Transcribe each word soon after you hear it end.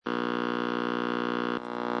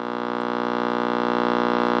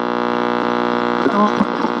Or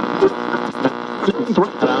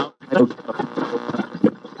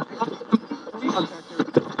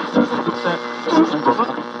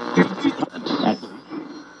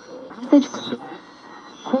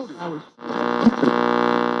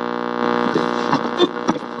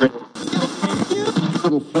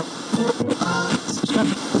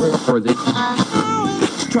they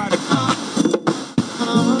try to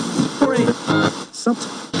something.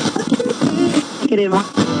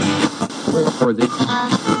 Or they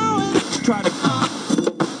try to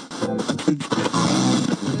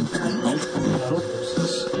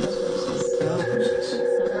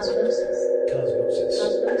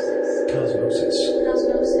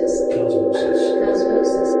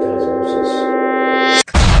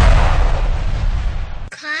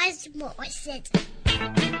Cosmosis.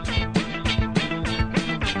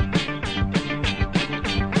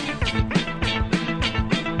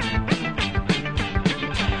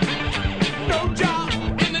 No job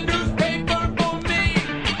in the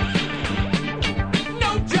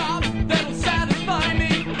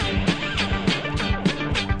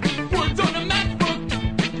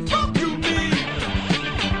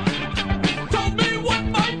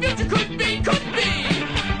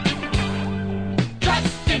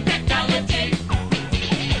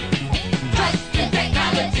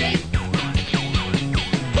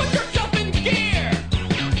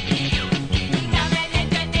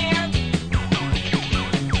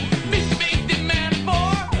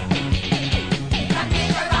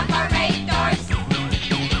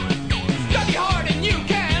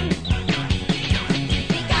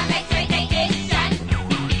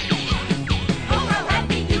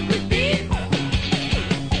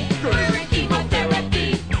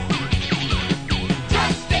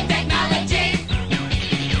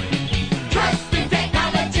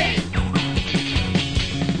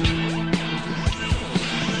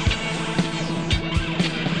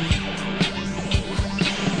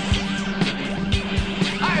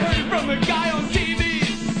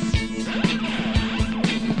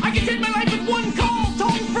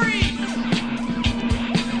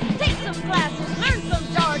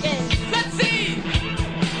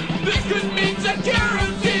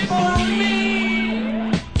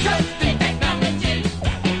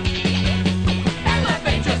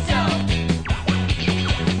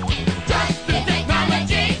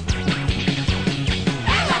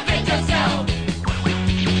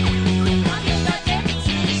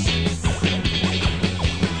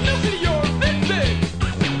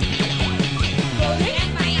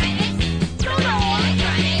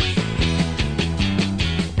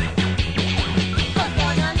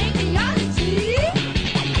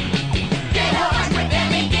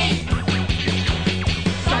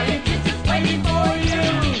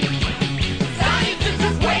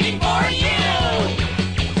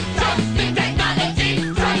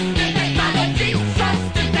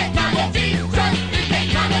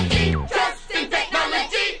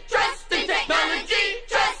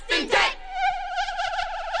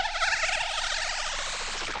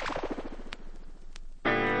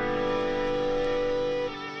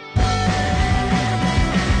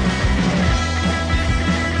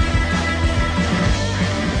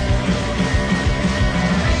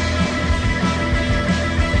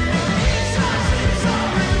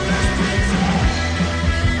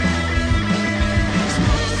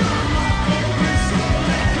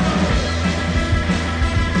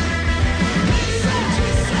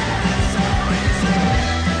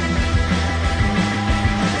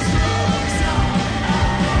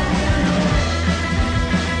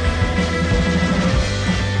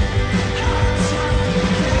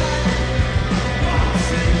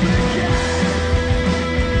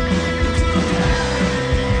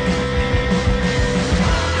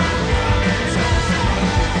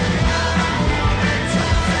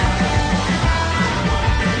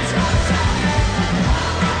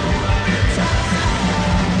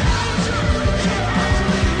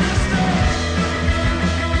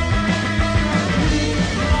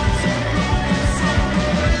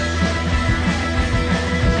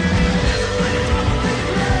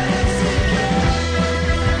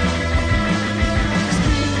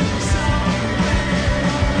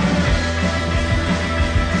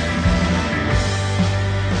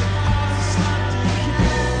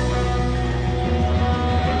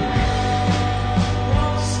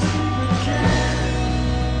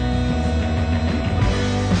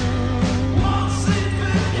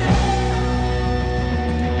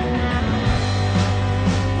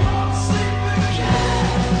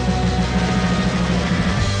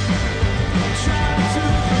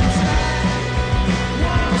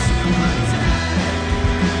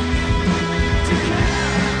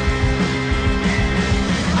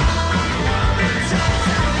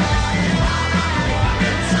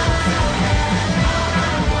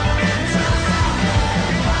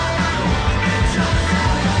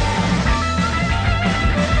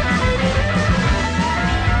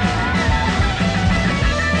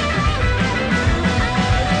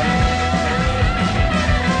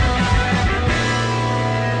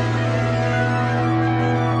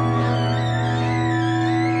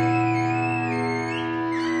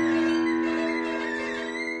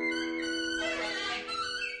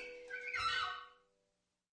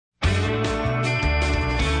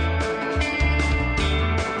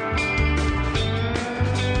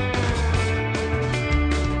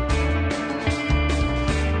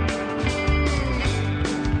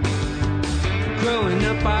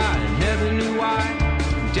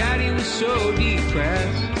was so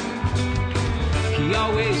depressed. He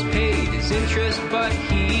always paid his interest, but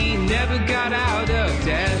he never got out of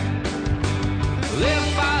debt. Well,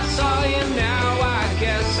 if I saw you now, I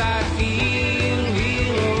guess I'd feel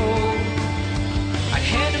real old. I'd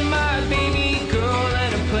hand him my baby girl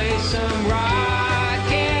and I'd play some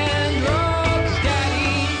rock and roll.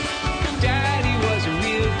 'Cause Daddy was a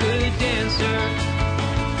real good dancer.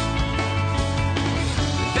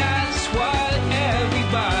 That's what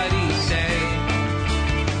everybody say.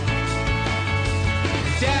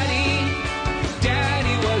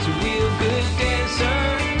 Daddy was a real good dancer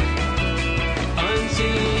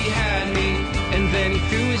until he had me, and then he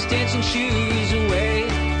threw his dancing shoes away.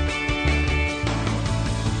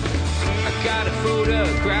 I got a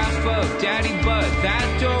photograph of Daddy, but that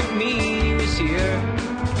don't mean he was here.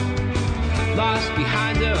 Lost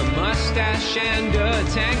behind a mustache and a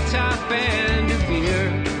tank top and a beer.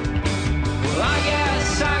 Well, I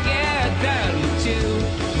guess I get that look too,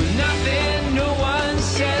 when nothing no one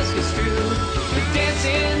says is true. But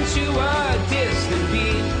dancing to a distant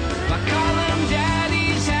beat, I call him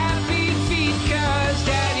Daddy's happy feet. 'Cause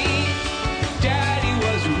Daddy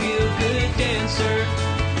was a real good dancer.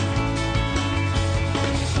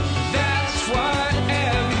 That's what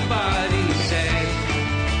everybody say.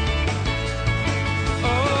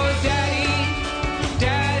 Oh,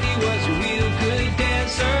 Daddy was a real good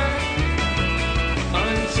dancer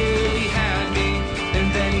until he had me, and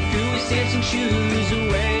then he threw his dancing shoes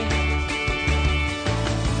away.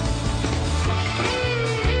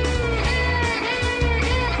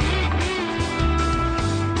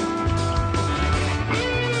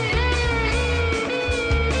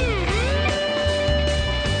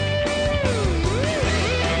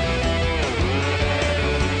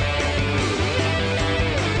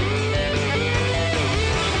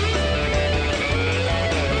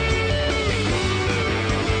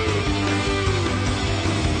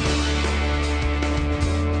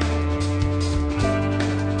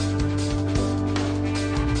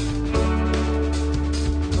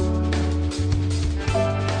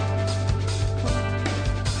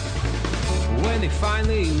 When they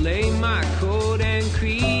finally lay my cold and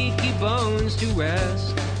creaky bones to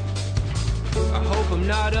rest, I hope I'm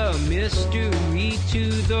not a mystery to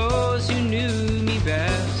those who knew me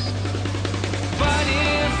best. But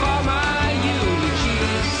if all my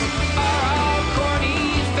eulogies are all corny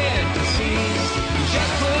fantasies,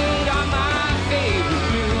 just put on my favorite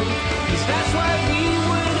groove, 'cause that's what we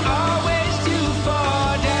would always do for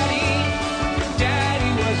Daddy.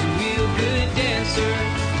 Daddy was a real good dancer.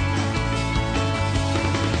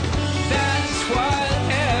 That's what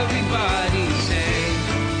everybody say.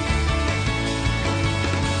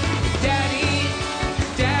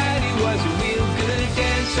 Daddy was a real good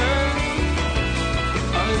dancer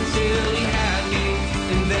until he had me,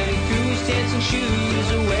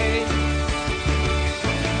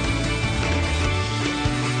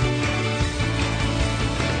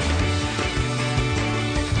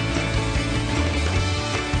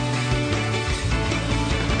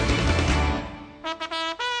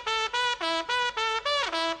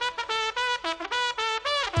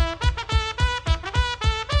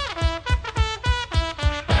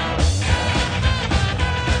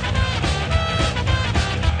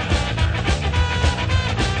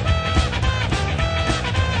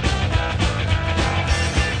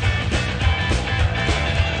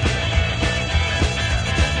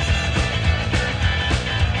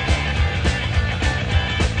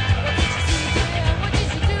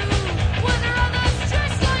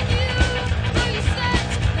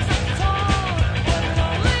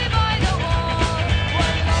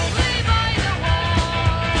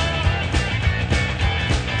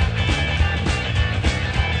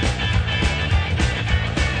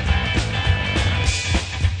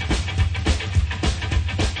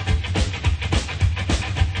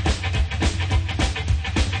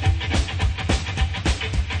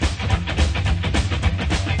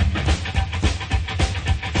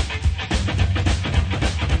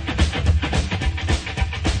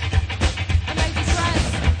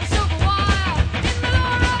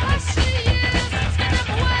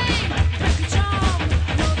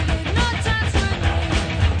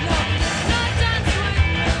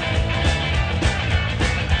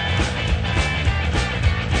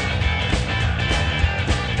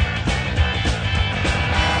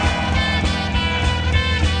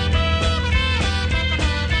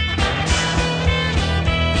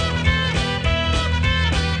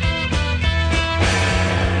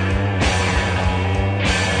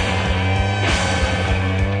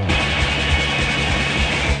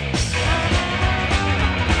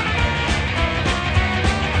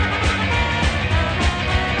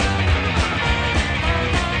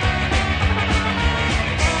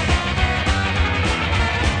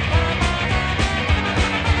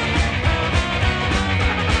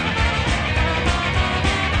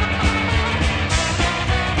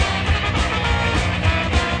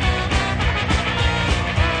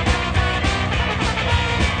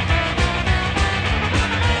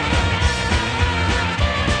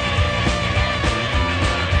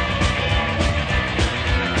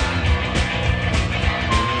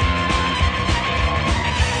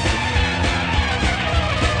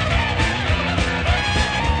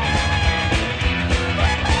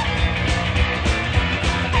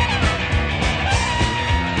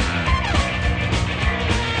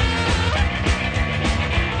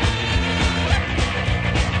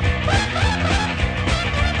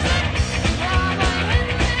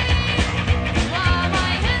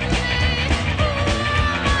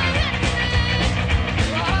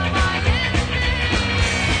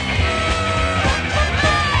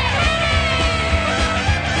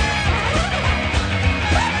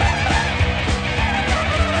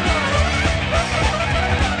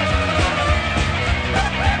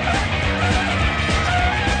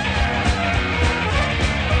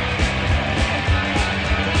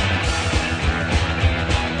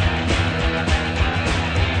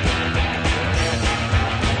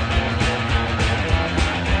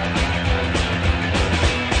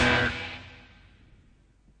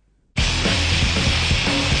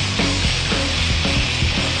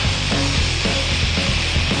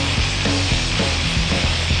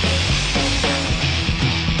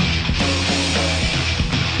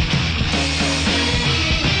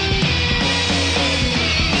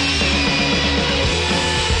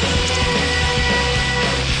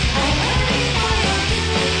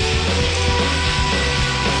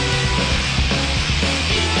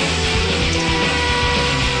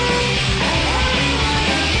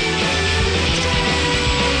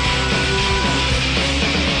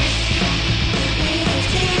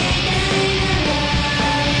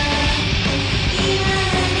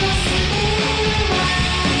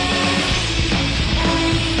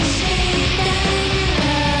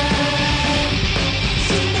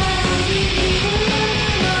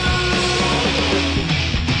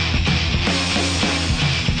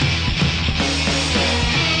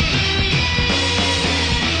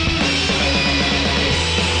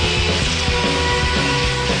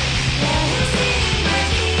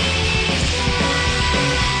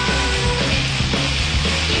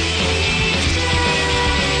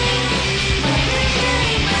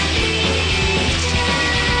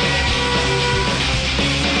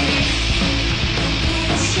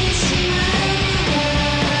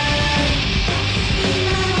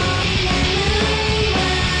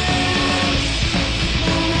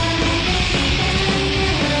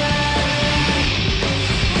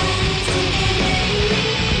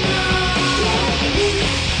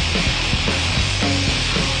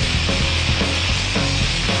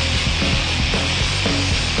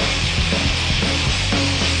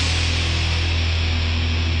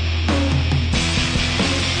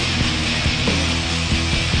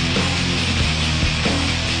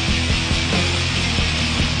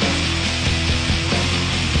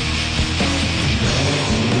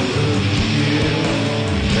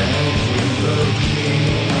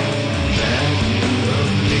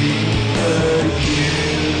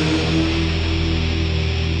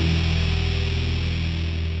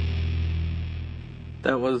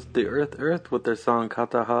 was The Earth with their song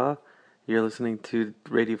Kataha. You're listening to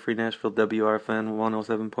Radio Free Nashville, WRFN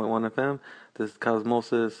 107.1 FM. This is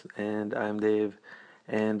Cosmosis, and I'm Dave.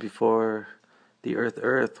 And before The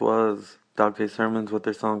Earth was Dogface Sermons with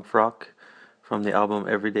their song Frock from the album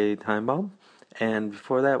Everyday Time Bomb. And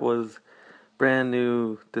before that was brand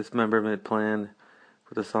new Dismemberment Plan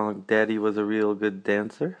with the song Daddy Was a Real Good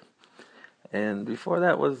Dancer. And before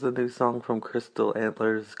that was the new song from Crystal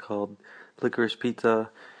Antlers called Licorice Pizza.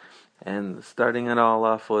 And starting it all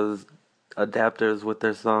off was Adapters with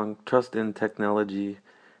their song Trust in Technology.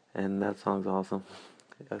 And that song's awesome.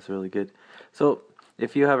 That's really good. So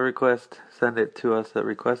if you have a request, send it to us at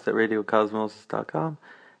request@radiocosmosis.com,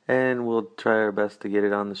 and we'll try our best to get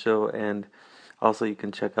it on the show. And also you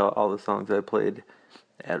can check out all the songs I played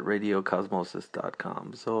at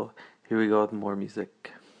radiocosmosis.com. So here we go with more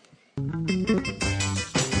music.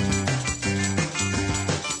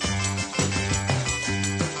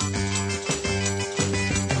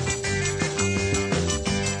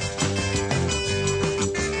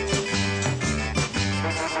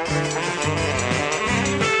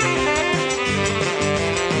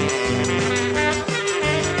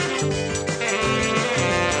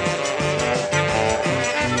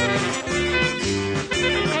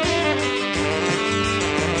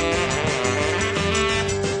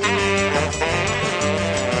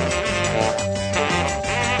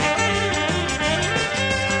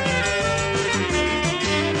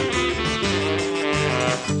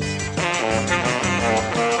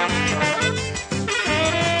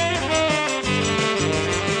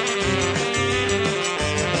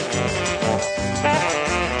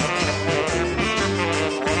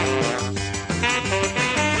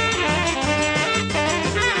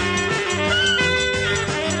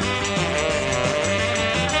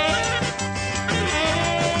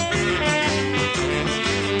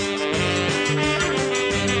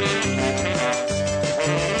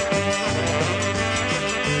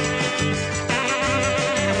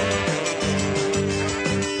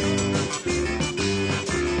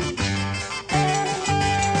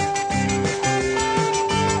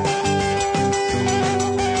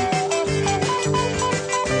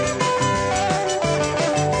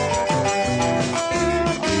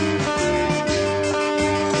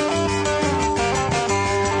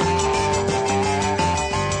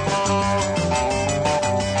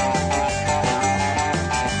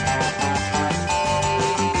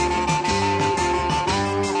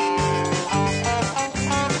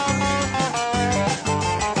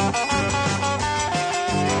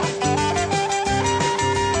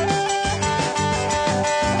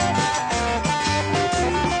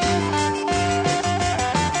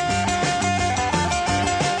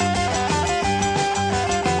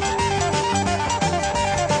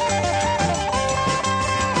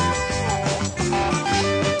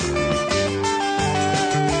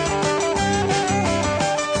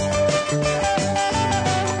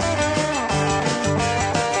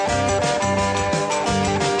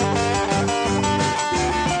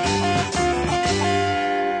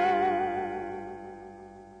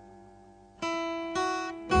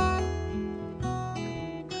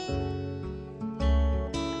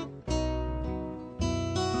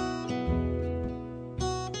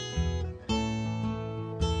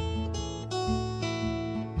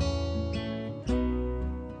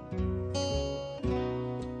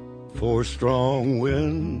 Four strong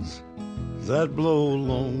winds that blow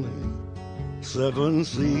lonely, seven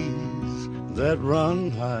seas that run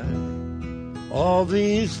high, all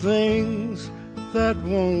these things that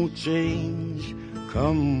won't change,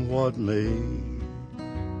 come what may.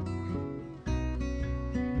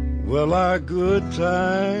 Well, our good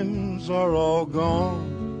times are all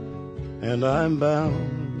gone, and I'm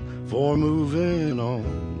bound for moving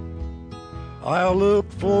on. I'll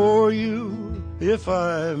look for you if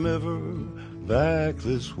I'm ever back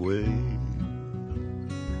this way.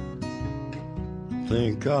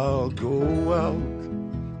 Think I'll go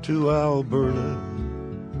out to Alberta,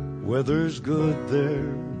 weather's good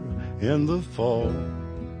there in the fall.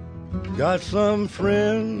 Got some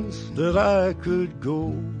friends that I could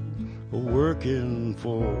go working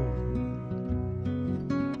for.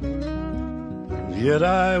 Yet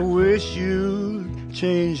I wish you'd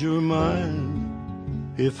change your mind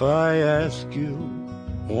if I ask you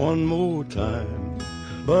one more time.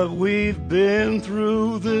 But we've been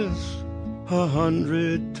through this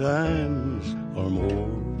 100 times or more.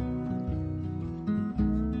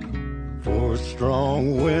 Four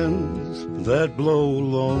strong winds that blow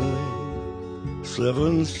lonely,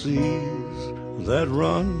 seven seas that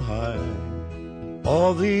run high,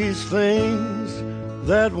 all these things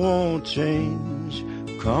that won't change,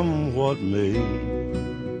 come what may.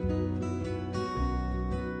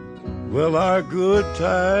 Well, our good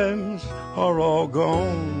times are all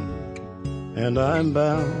gone, and I'm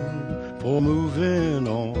bound for moving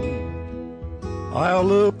on. I'll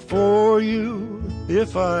look for you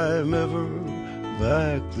if I'm ever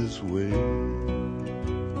back this way.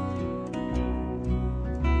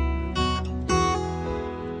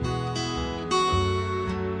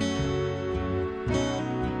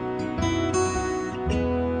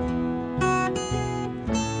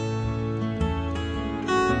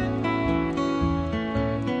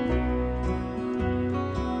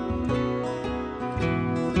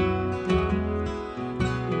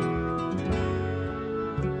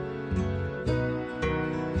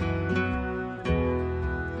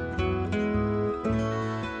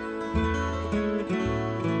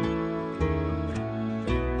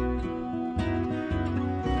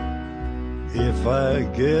 If I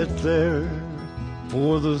get there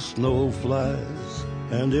for the snow flies,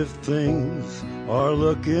 and if things are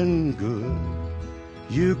looking good,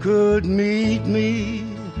 you could meet me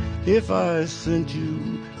if I sent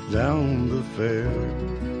you down the fair.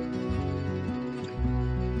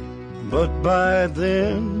 But by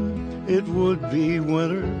then it would be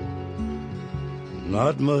winter,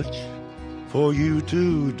 not much for you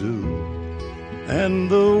to do, and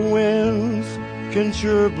the winds can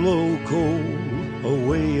sure blow cold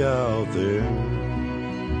away out there.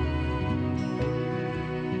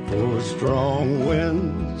 For strong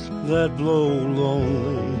winds that blow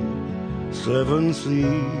lonely, 7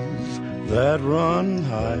 seas that run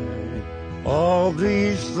high, all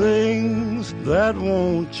these things that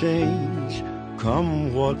won't change,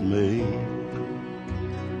 come what may.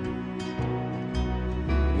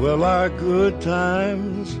 Well, our good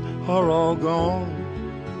times are all gone,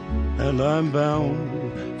 and I'm bound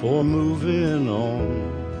for moving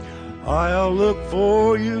on. I'll look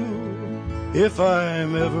for you if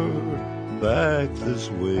I'm ever back this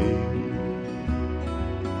way.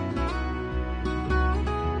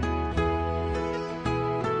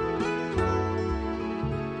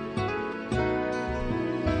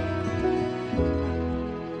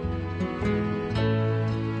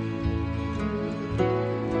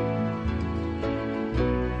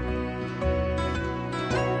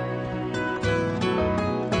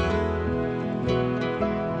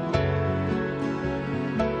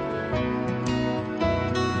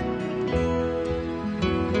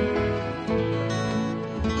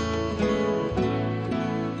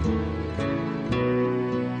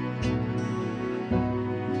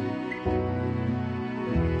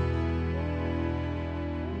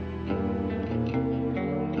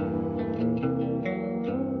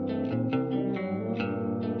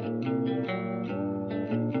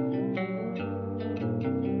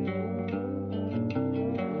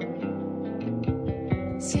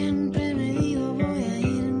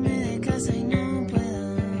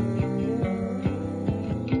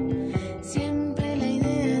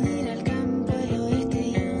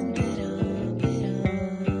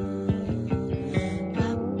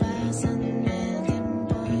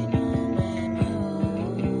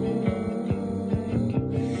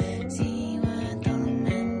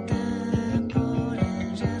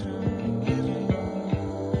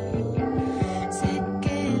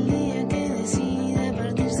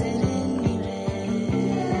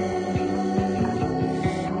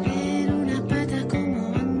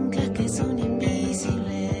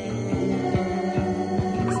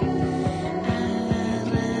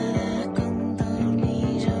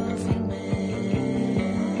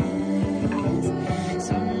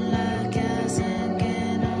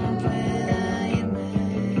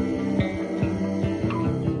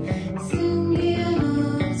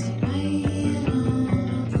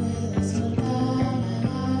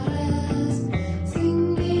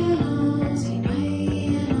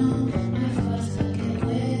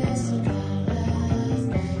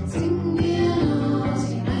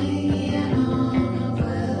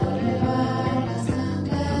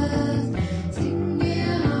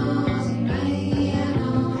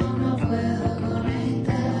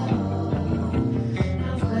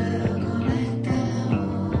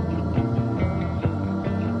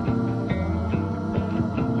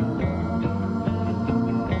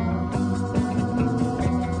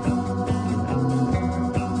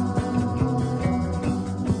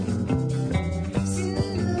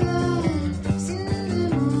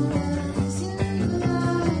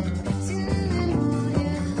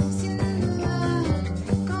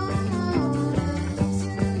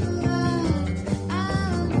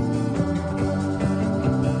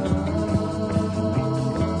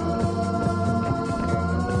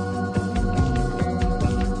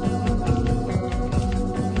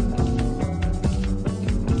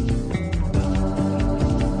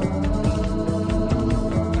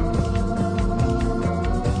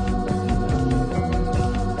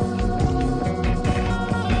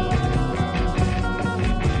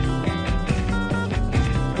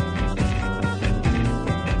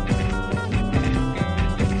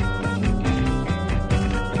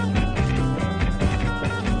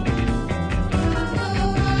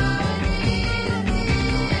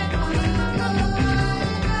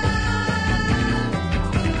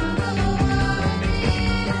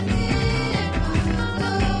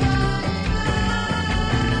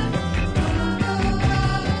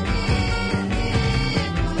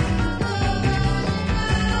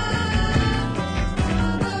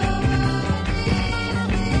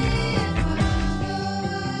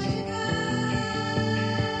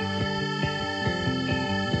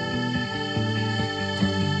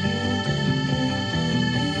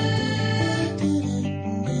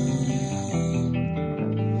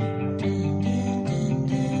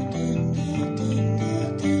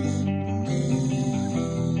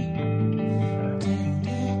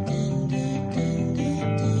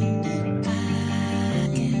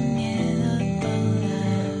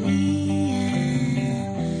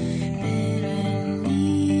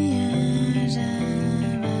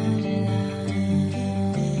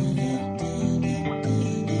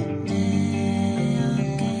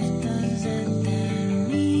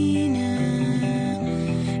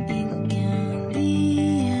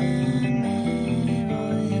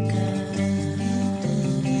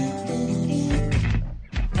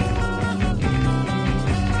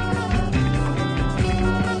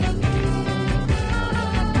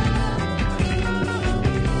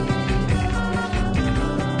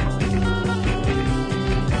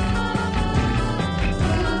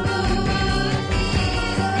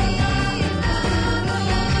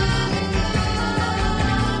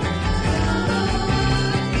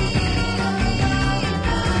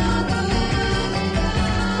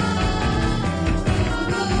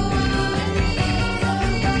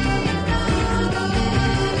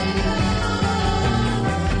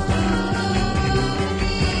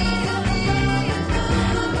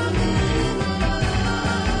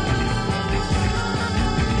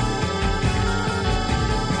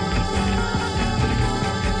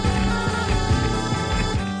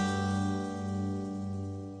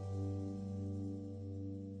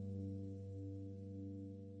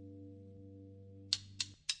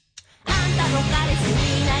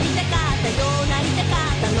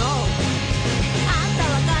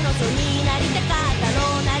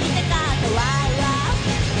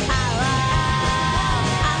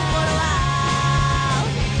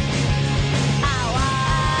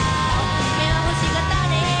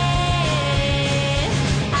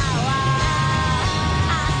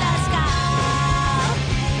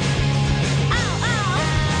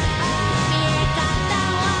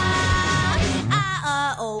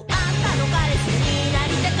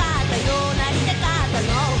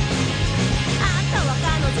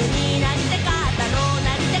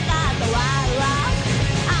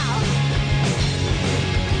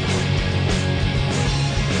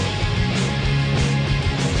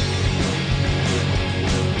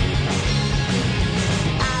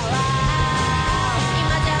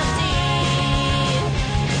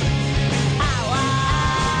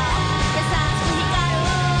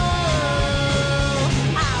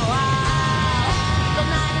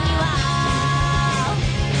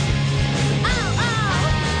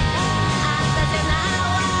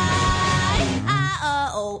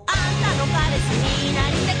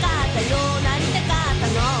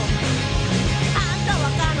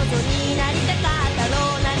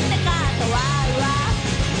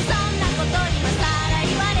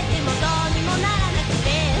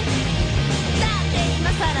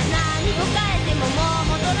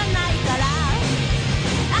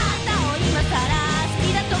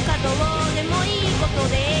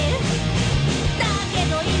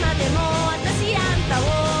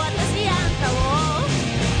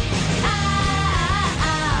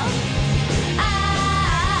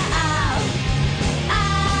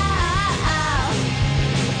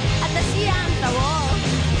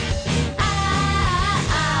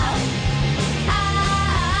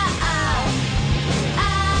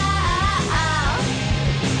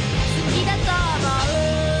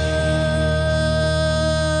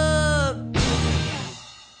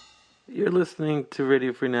 You're listening to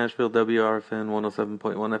Radio Free Nashville, WRFN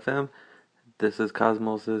 107.1 FM. This is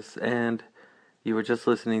Cosmosis, and you were just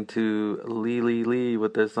listening to Lee Lee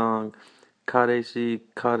with their song Kareshi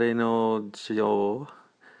Kare no Chio,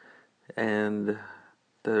 and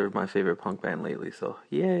they're my favorite punk band lately, so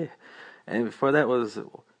yay. And before that was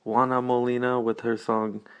Juana Molina with her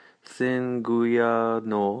song Sin Guya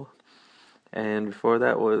No, and before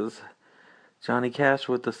that was Johnny Cash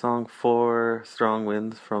with the song Four Strong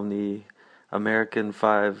Winds from the American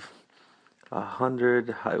 500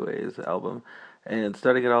 Highways album. And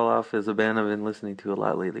starting it all off is a band I've been listening to a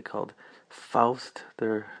lot lately called Faust.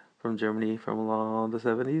 They're from Germany from along the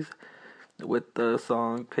 70s with the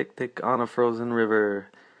song Picnic on a Frozen River.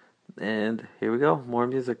 And here we go, more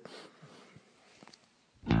music.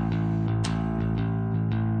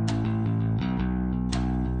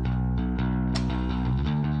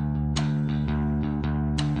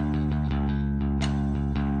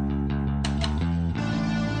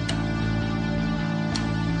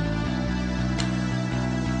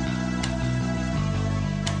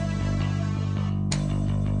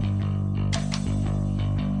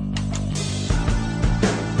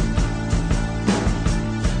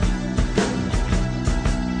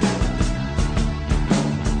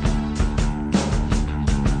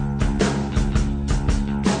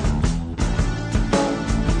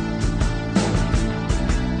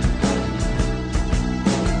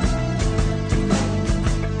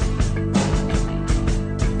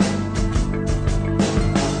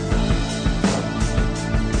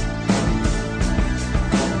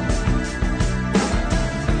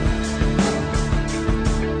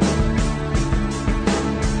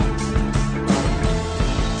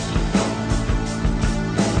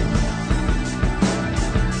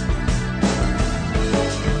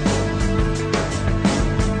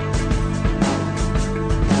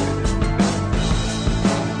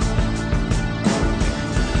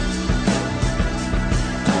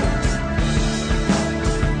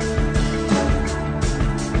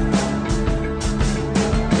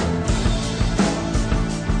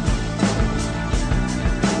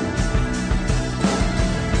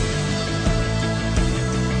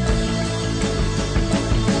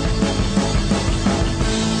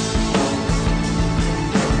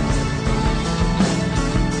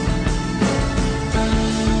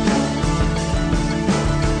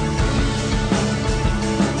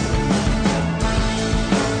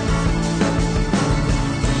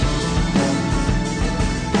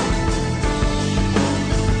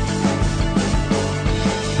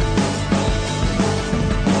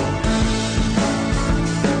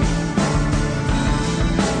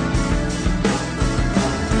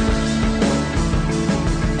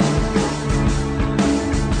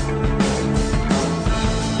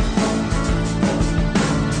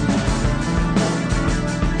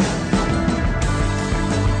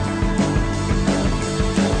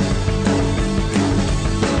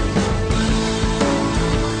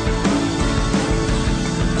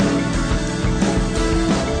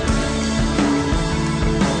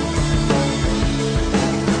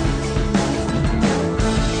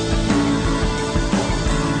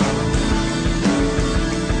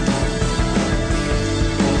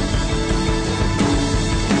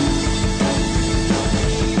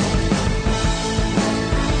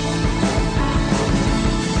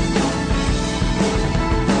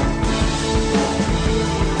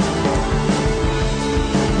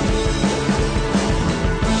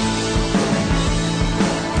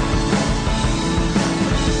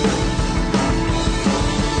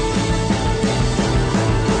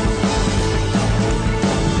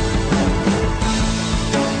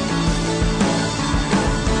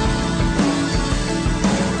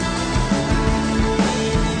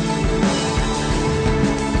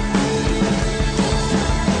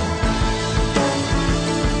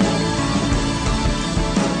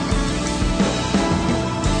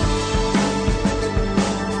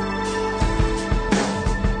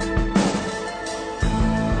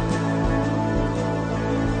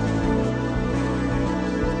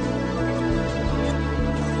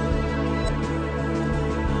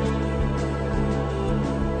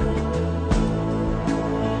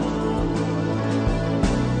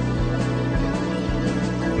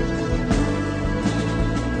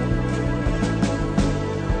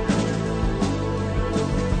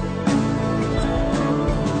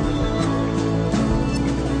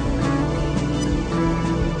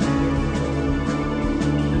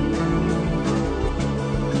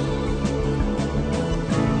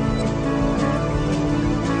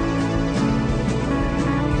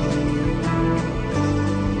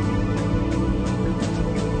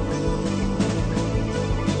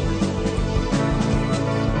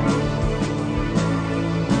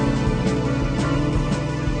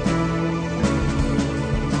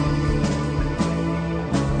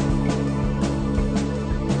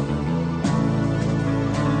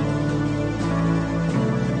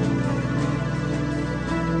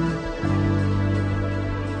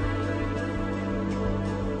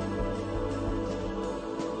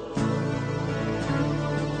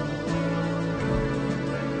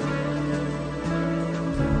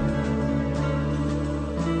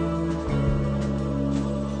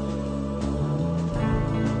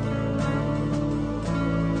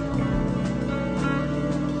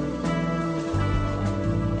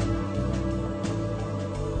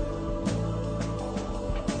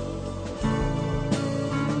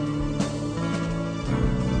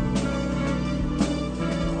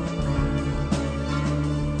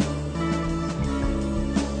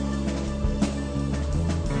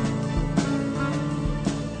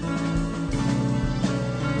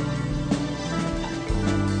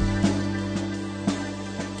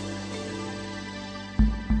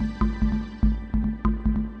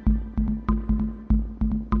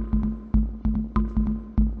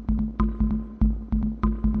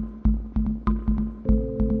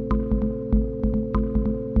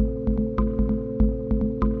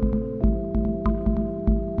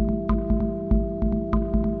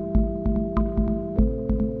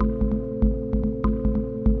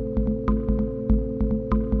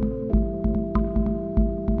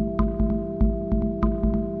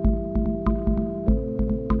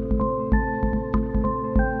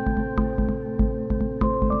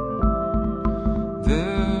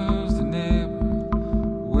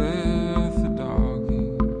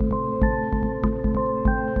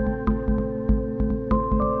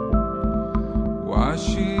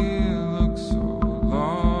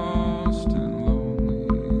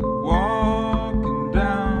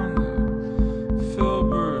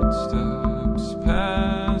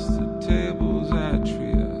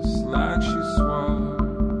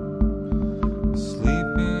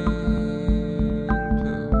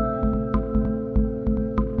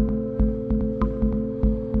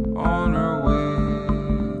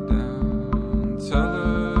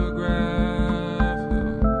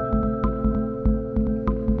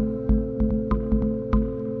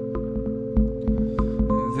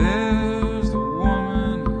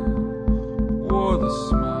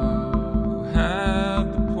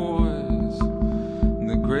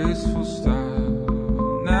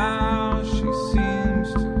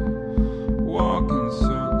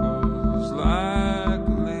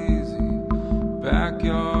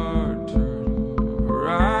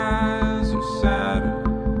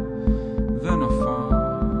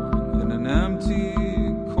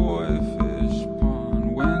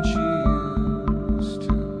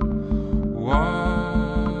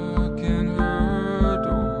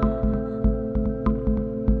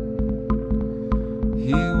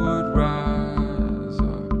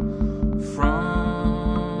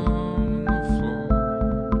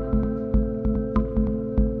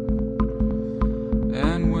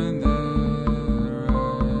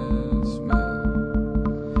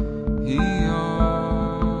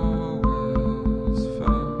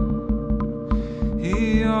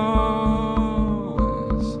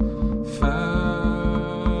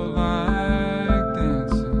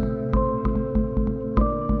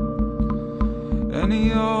 And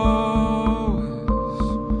he always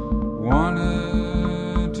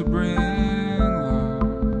wanted to bring love.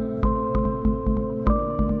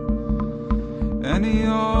 And he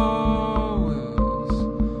always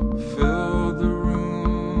filled the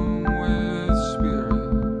room with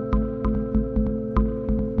spirit.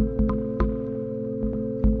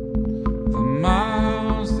 The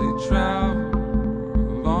miles they traveled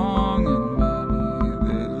were long and many.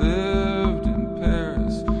 They lived in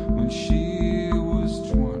Paris when she was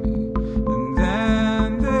 20, and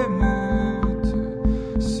then they moved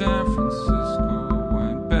to San Francisco,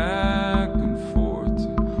 went back and forth to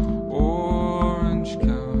Orange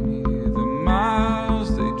County. The miles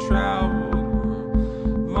they traveled were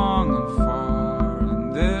long and far,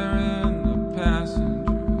 and they're in the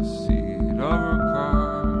passenger seat of her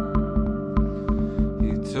car.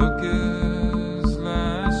 He took his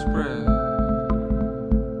last breath,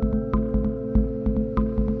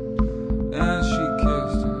 and she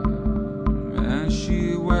kissed him, and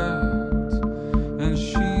she wept, and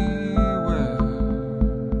she wept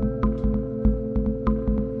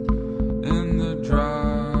in the driver's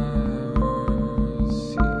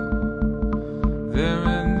seat. There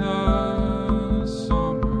in the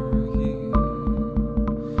summer heat,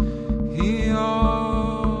 he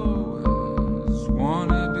always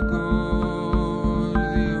wanted to go to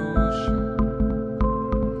the ocean,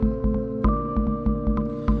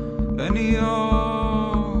 and he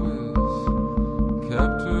always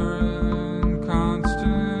kept her in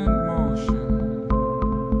constant motion,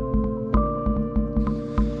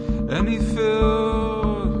 and he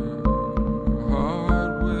filled her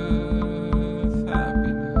heart with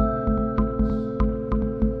happiness.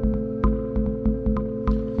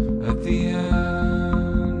 At the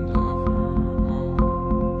end of her walk,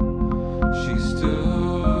 she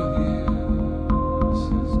still hears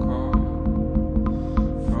his call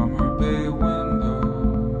from her bay window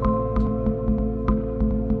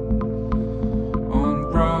on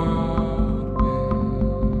Broadway.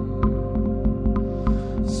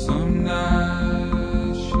 Some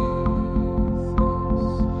nights she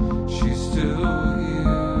thinks she still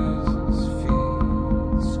hears his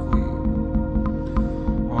feet squeak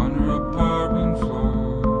on her apartment floor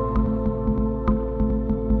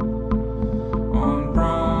on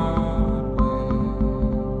Broadway.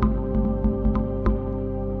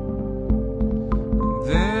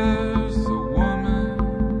 There's the woman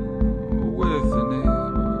with the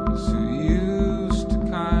neighbors who used to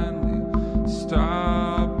kindly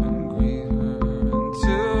stop and greet her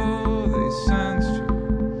until they sensed her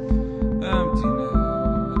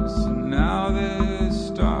emptiness, and now they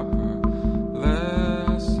stop her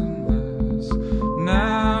less and less.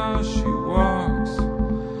 Now she walks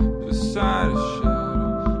beside a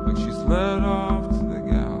shadow like she's led off to the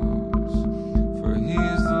gallows, for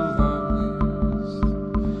he's the loveliest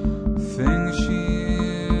thing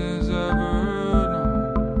she's ever known.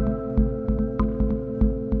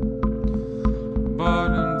 But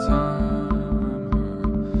in time her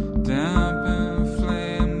dampened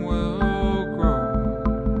flame will grow,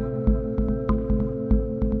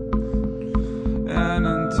 and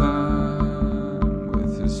in time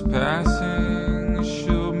with his passing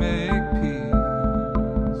she'll make peace,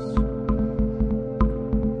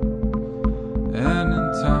 and in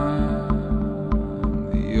time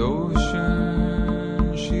the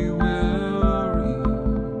ocean she will reach,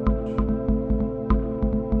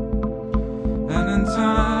 and in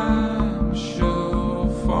time she'll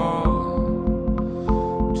fall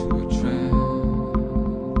to a trance,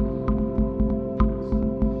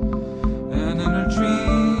 and in her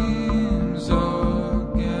dreams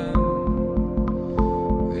again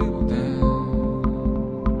they will dance.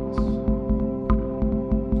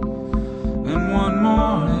 And one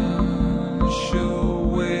morning she'll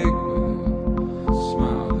wake with a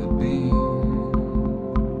smile that beams,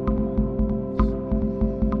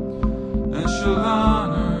 and she'll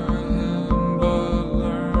honor him but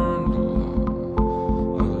learn to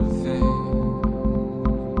love other things,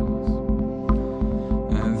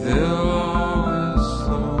 and they'll always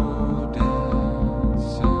slow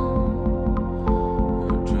dance in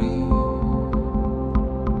her dreams,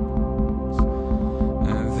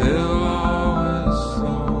 and they'll always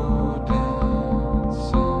slow dance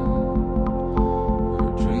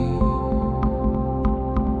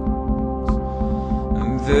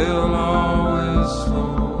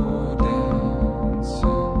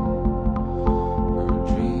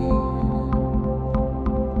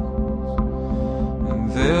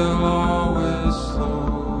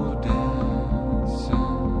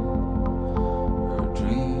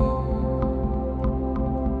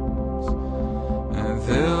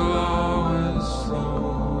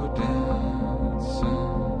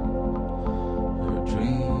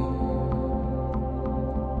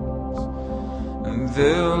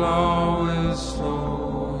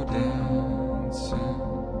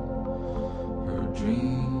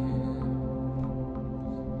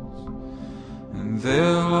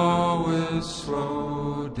they'll always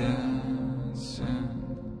slow dance in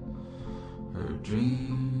her dreams.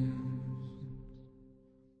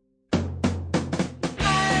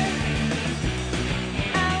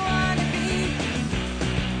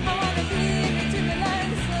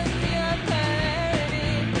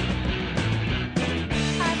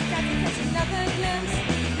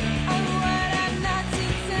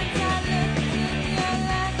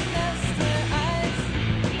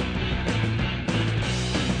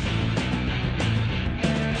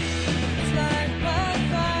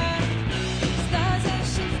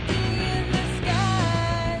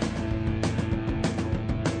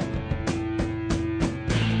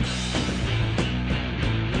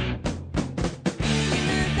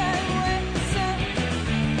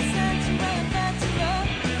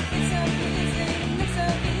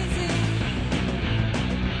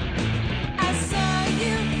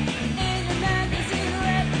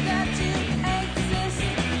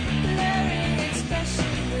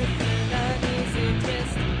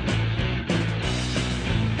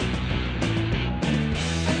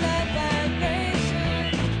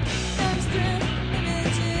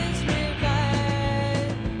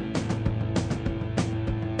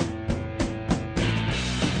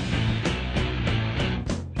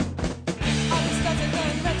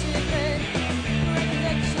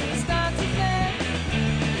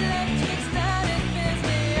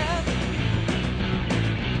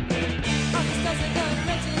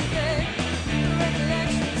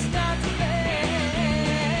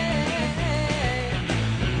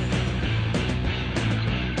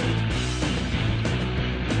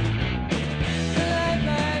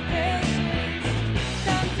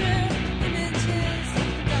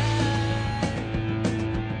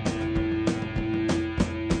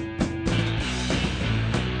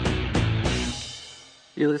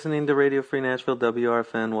 You're listening to Radio Free Nashville,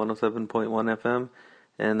 WRFN 107.1 FM,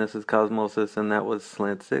 and this is Cosmosis, and that was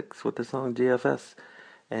Slant 6 with the song GFS.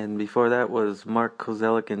 And before that was Mark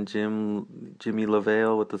Kozelek and Jimmy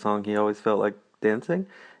LaVale with the song He Always Felt Like Dancing.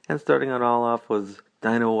 And starting it all off was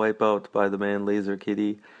Dino Wipeout by the band Laser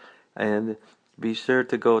Kitty. And be sure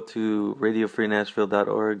to go to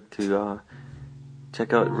radiofreenashville.org to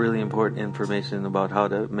check out really important information about how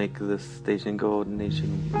to make this station go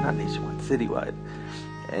citywide.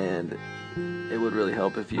 And it would really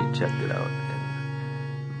help if you checked it out.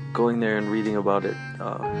 And going there and reading about it,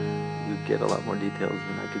 you get a lot more details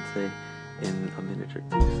than I could say in a minute or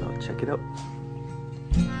two. So check it out.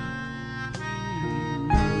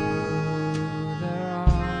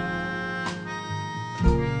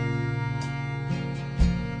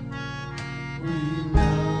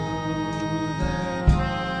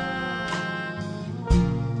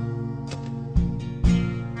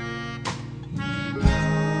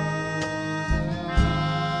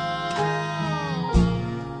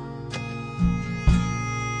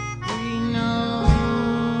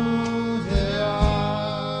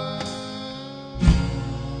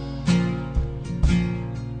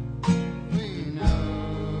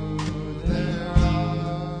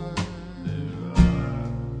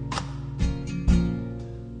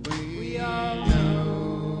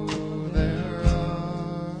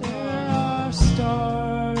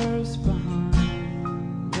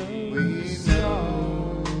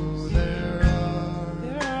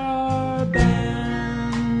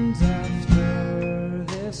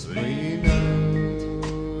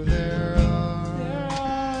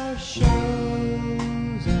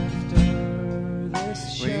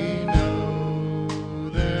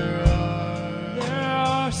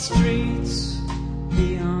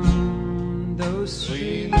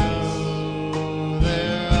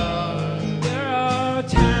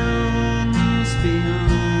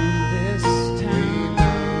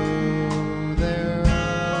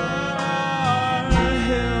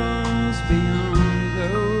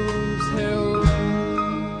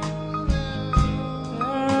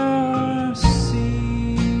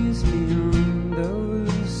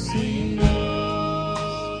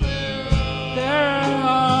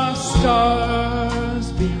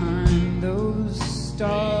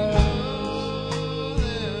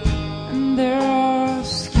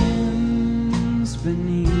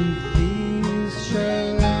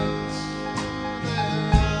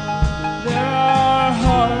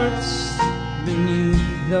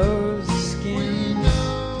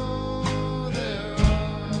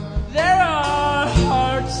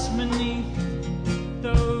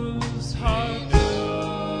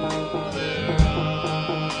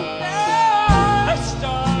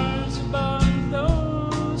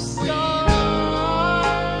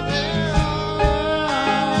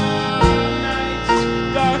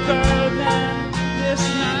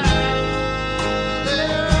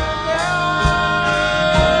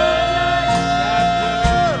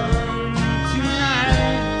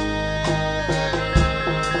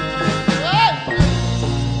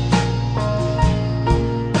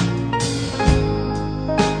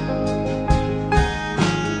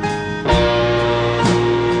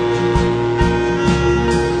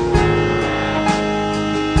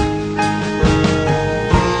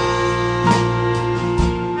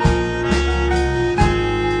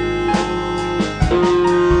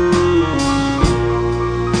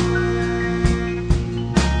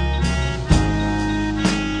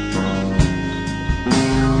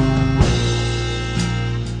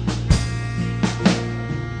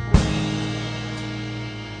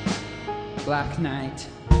 Black night.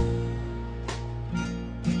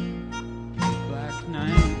 Black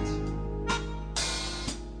night.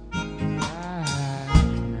 Black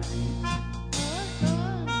night.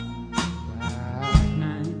 Black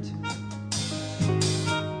night.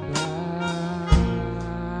 Black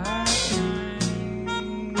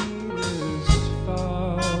night is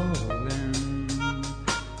falling.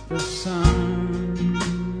 The sun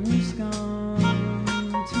is gone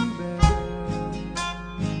to bed.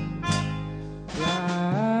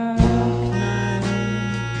 Black night,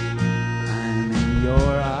 I'm in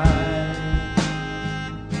your eyes.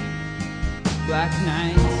 Black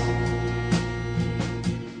night,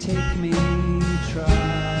 take me, try.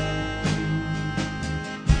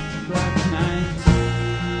 Black night,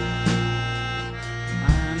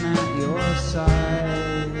 I'm at your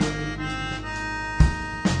side.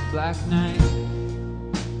 Black night,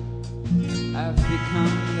 I've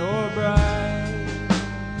become your bride.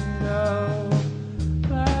 Oh,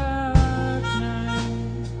 black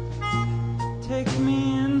night, take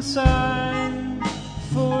me inside,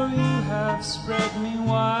 for you have spread me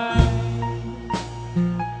wide.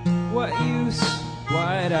 What use,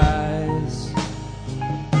 wide eyes,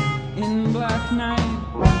 in black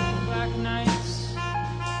nights,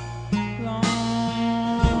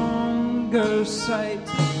 longer sight.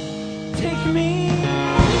 Take me,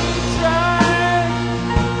 try,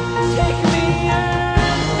 take me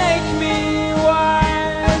and make me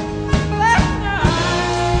wide. Black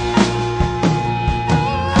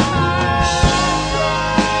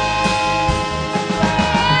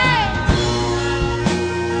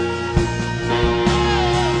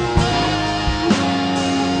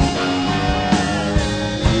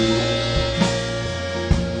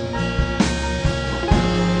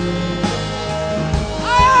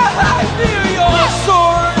I feel your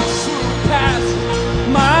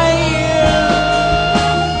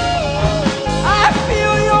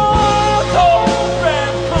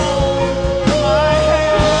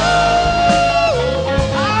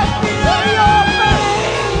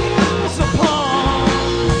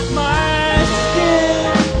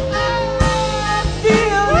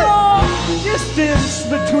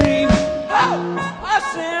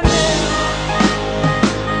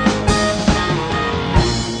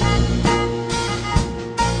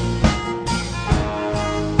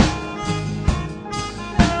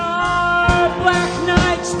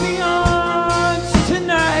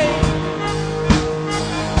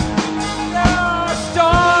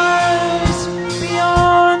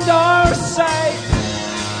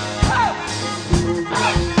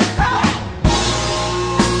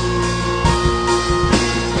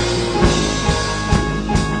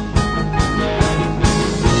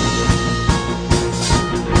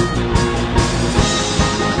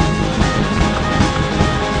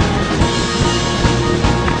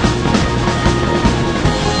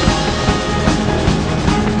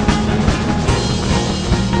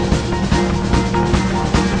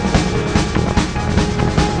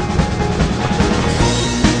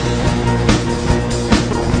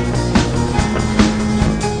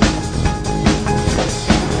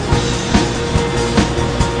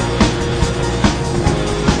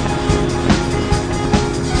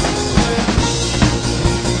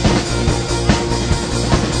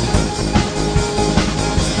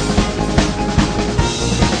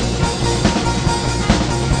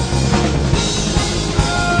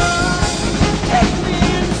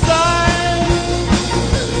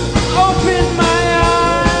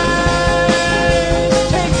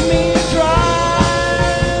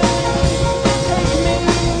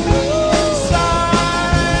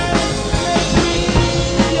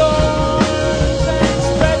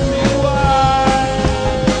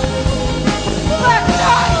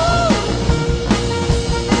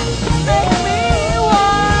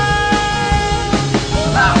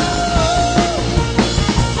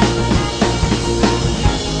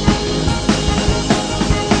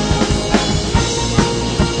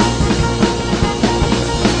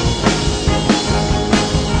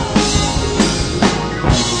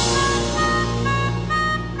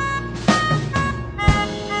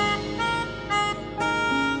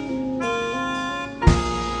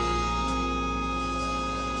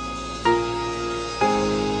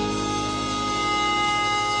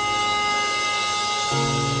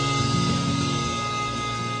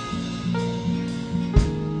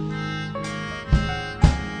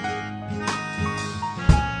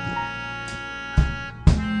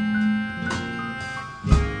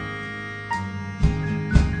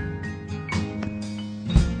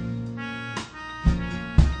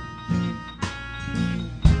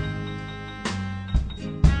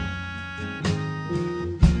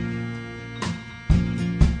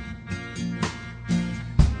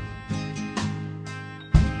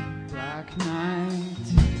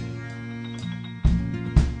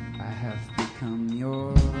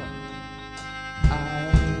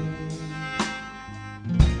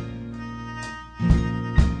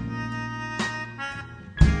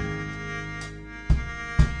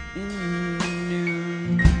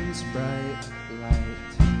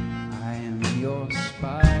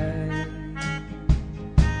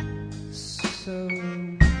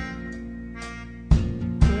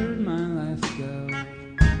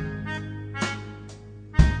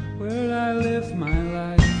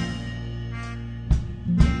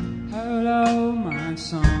my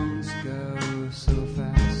songs go so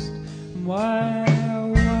fast? Why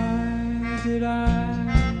did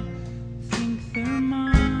I think they're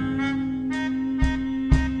mine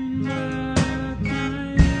that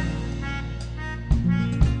night?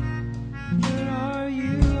 Where are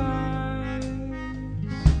you eyes?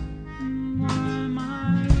 Why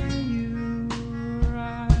might you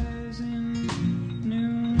rise in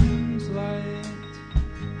noon's light?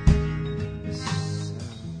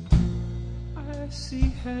 I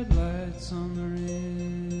see headlights on the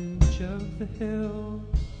ridge of the hill.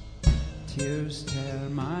 Tears tear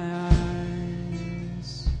my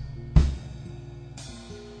eyes.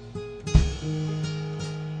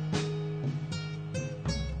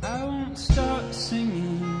 I won't start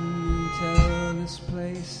singing until this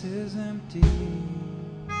place is empty.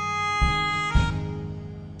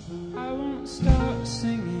 I won't start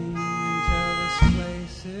singing until this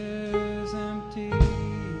place is empty.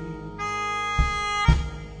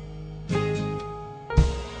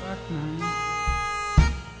 Black night.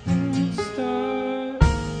 I won't start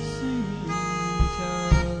singing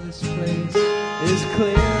until this place is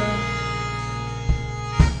clear.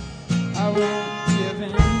 I won't give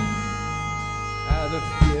in out of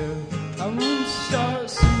fear. I won't start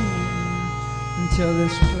singing until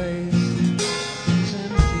this place is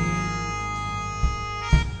empty.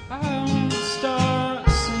 I won't start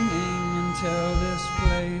singing until this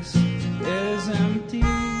place is empty.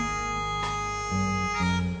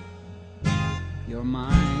 You're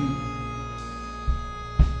mine.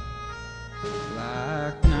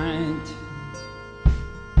 Black night.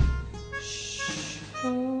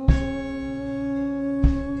 Show me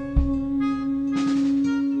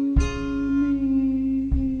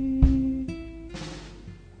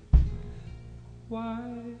why.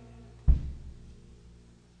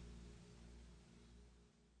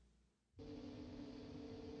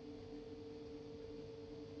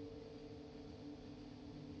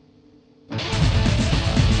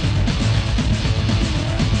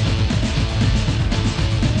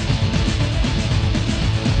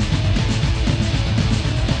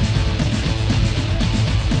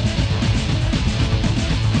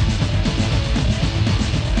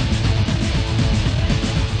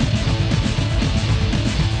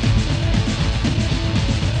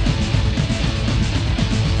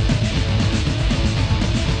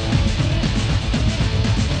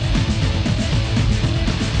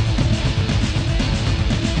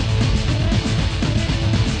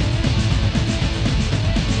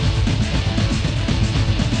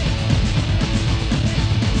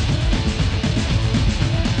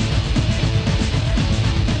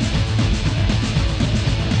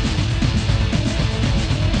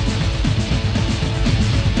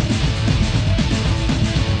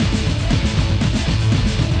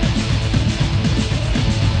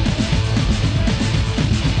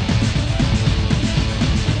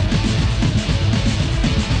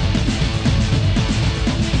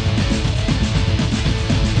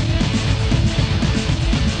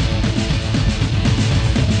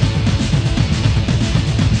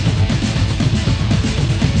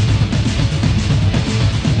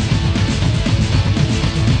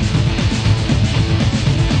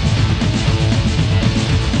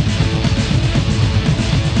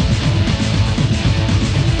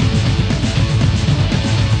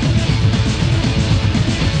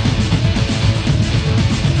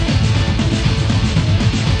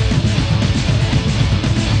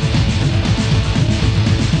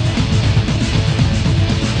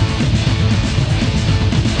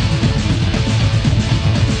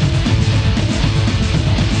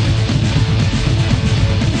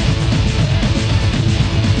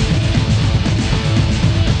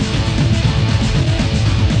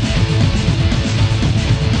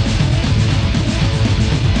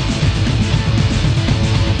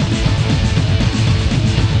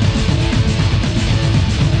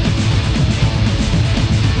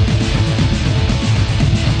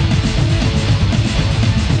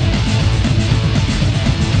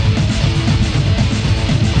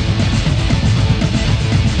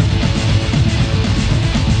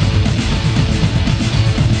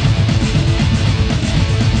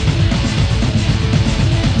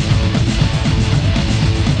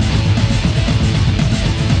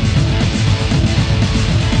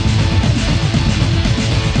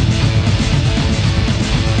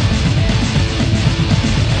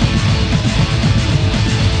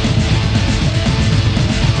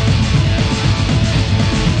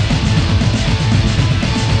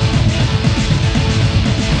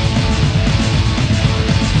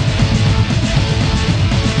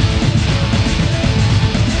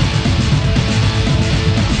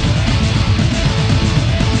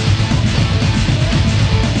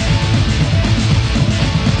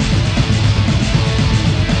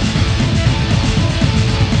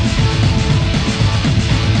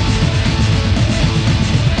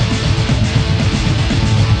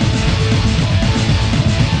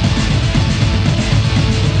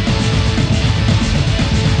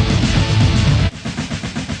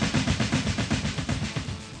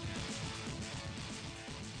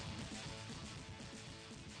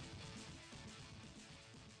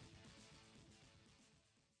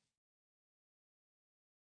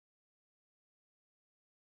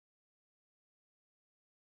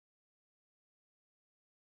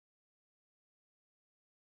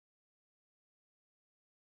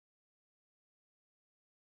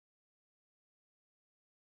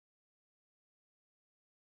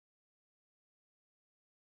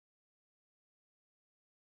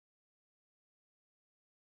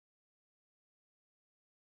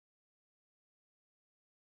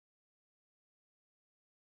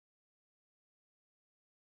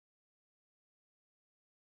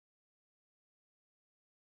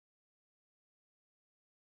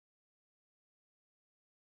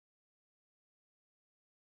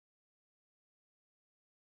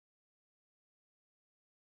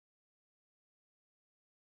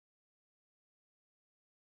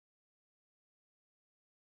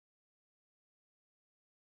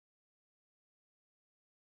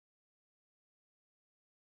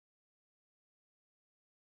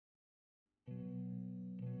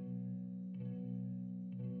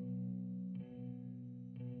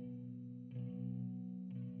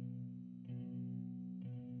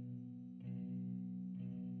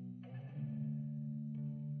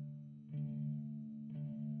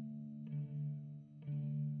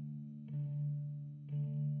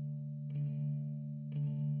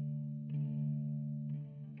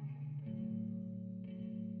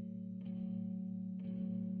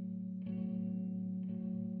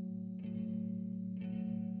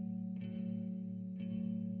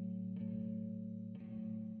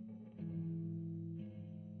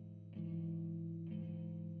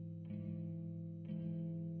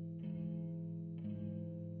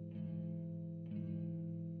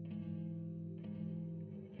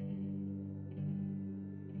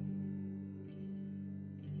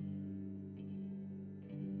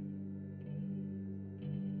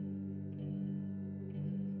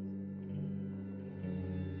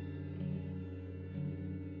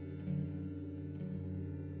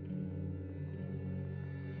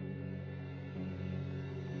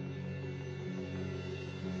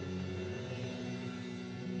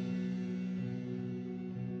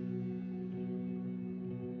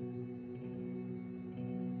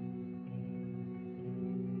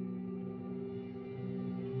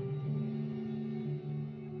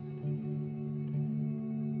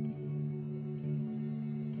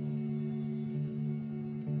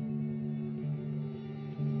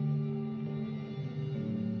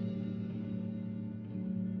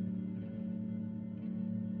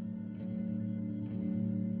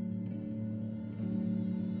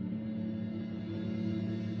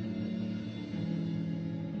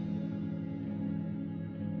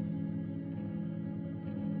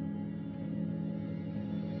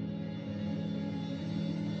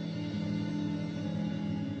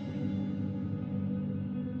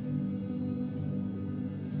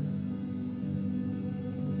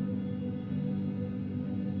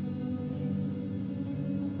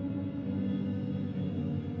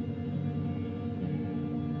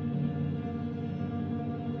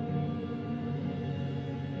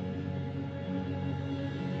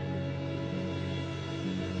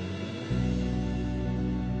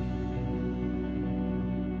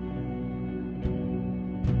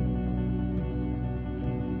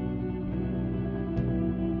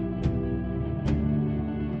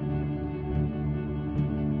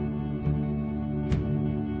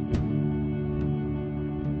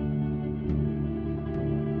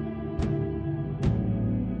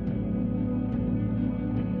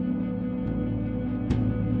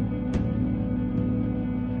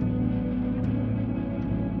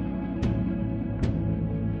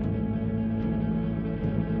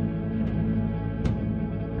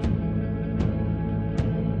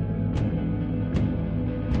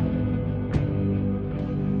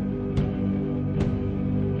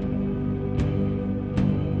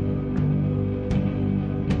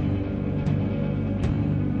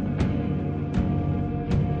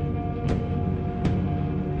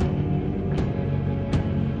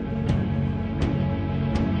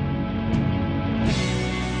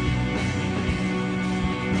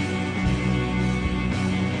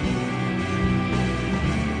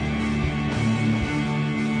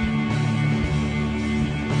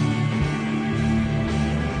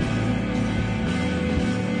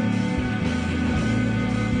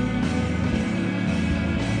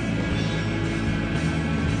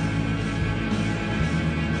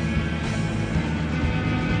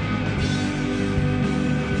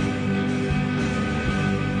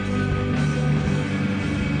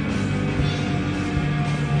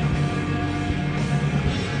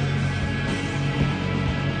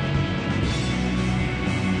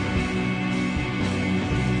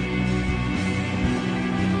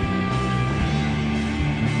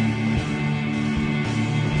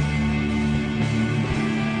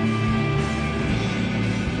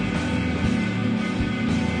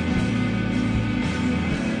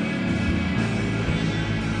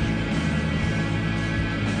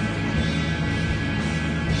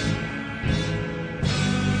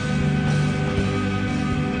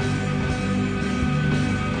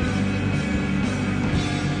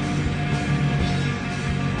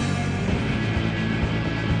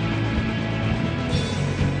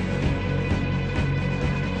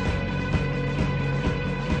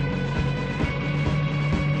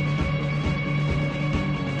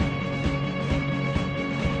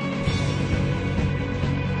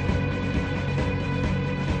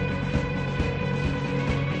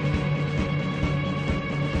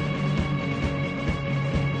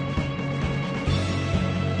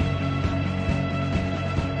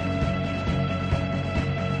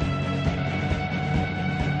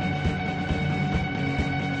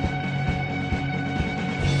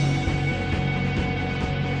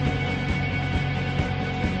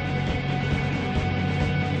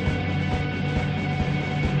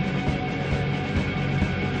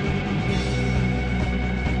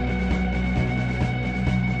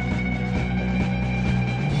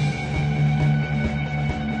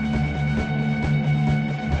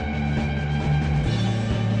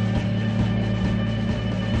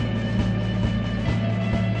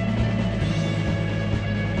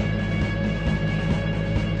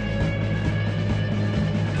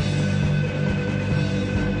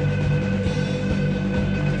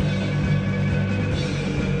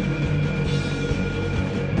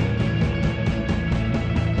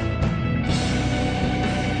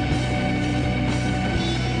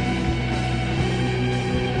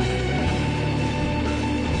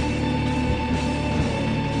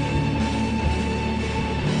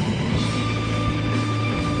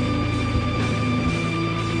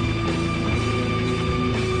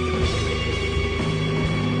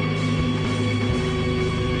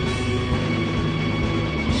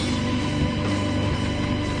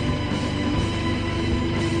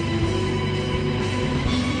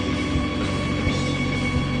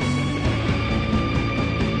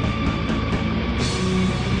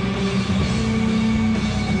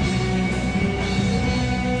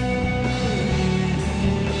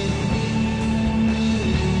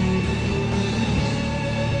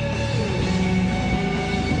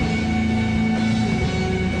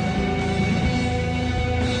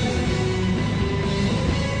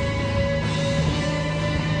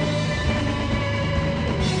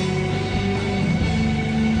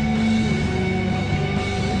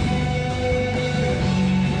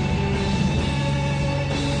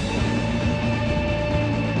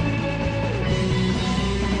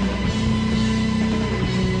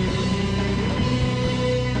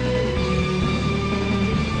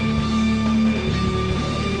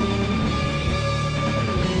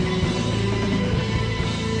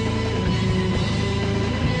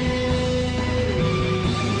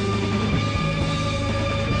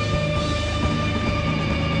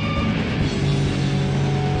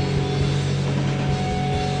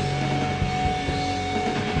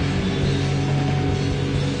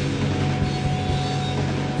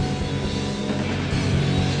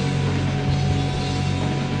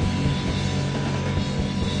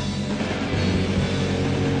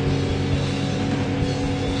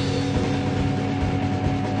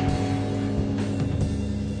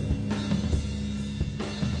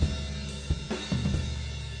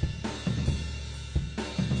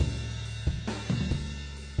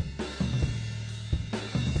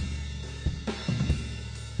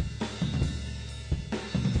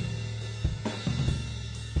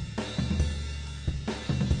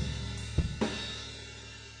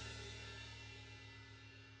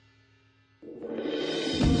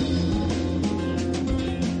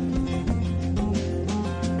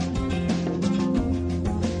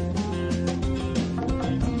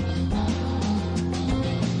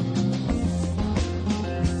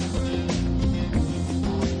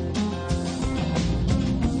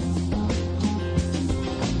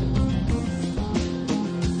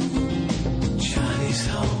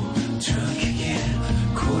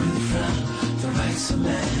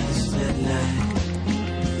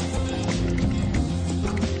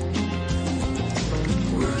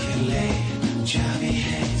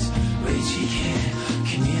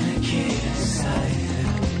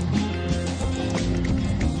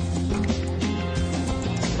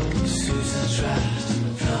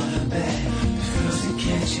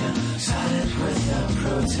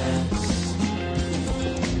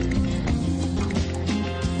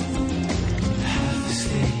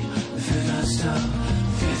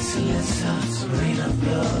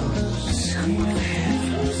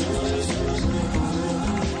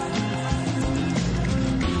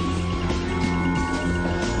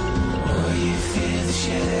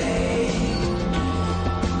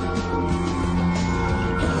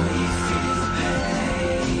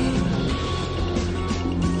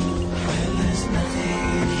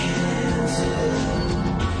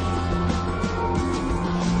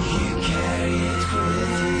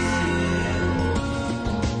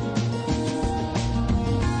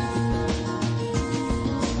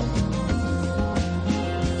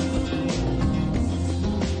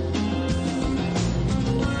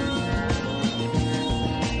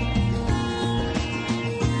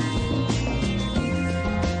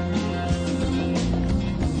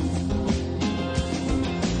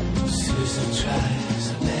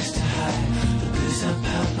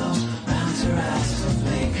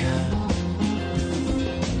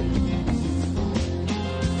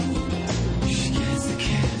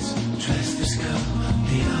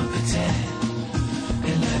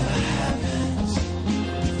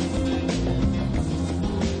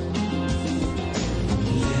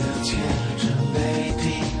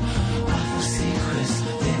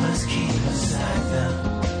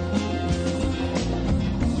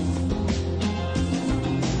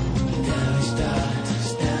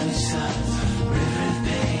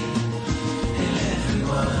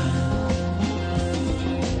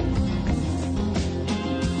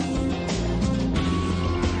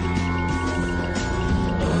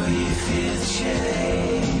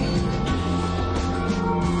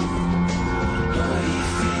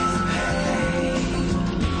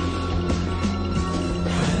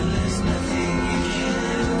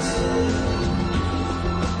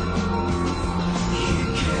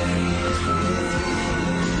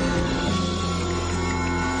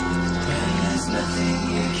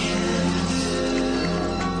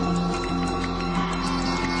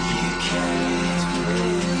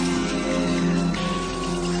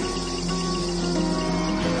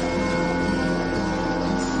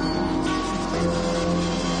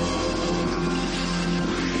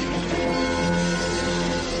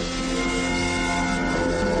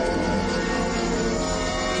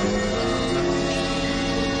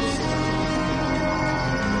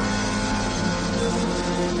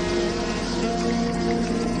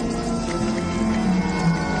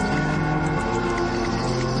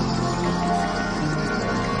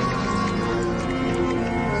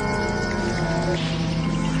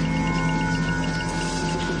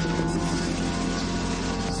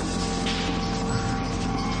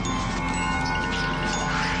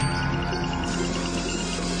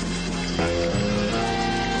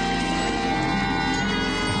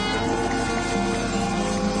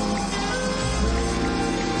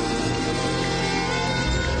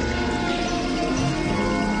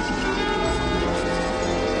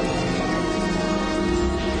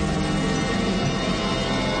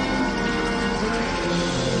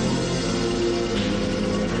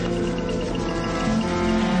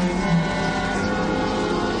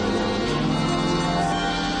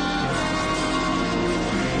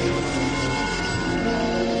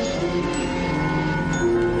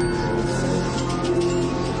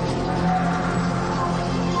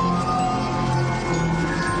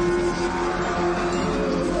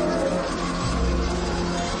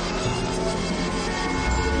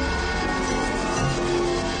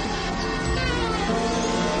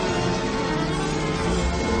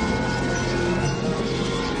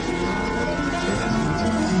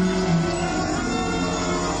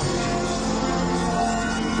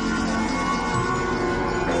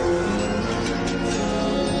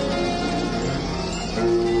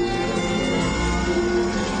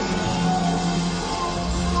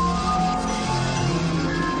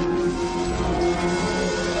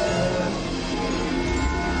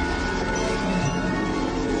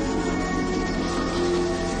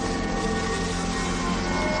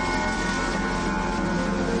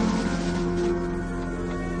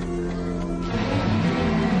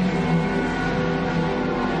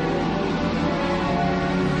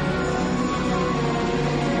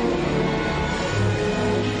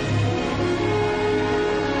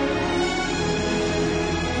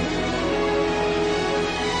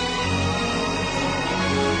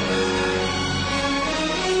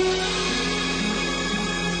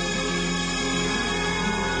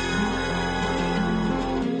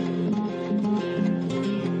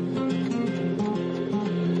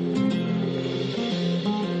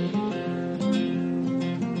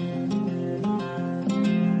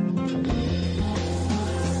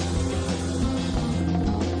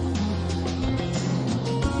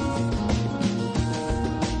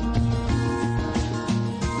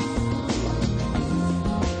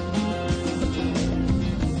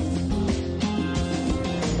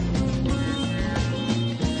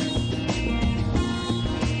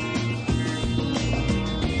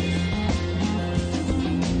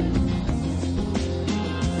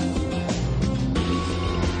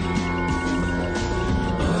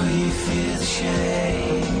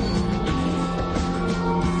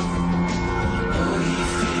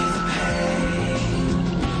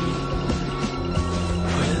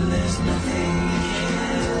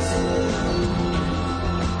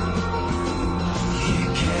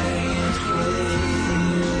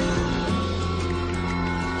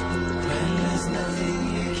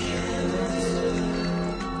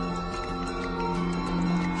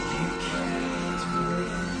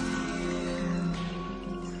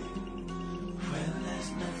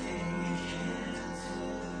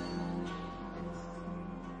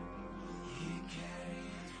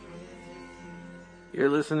 You're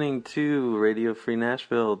listening to Radio Free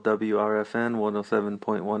Nashville, WRFN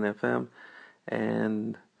 107.1 FM,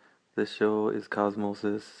 and this show is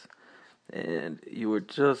Cosmosis. And you were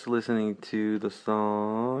just listening to the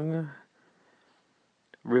song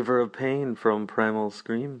River of Pain from Primal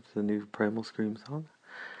Scream, the new Primal Scream song.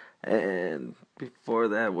 And before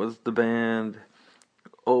that was the band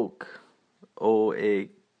Oak,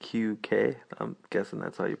 O-A-Q-K, I'm guessing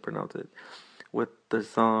that's how you pronounce it, with the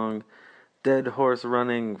song Dead Horse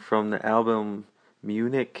Running from the album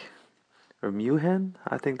Munich, or Muhen?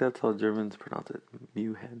 I think that's how Germans pronounce it,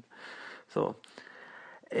 Muhen. So,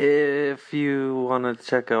 if you want to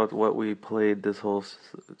check out what we played this whole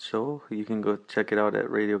show, you can go check it out at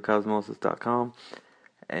radiocosmosis.com.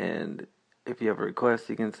 And if you have a request,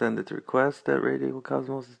 you can send it to request at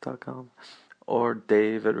radiocosmosis.com or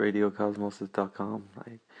Dave at radiocosmosis.com.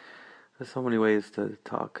 There's so many ways to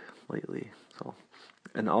talk lately. So,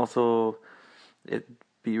 and also, it'd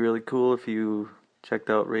be really cool if you checked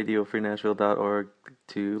out radiofreenashville.org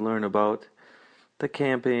to learn about the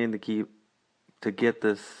campaign to get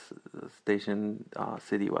this station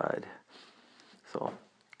citywide. So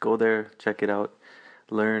go there, check it out,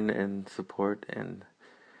 learn and support. And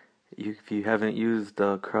if you haven't used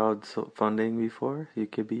crowdfunding before,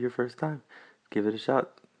 it could be your first time. Give it a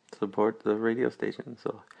shot. Support the radio station.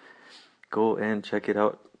 So go and check it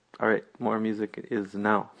out. All right, more music is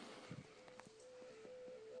now.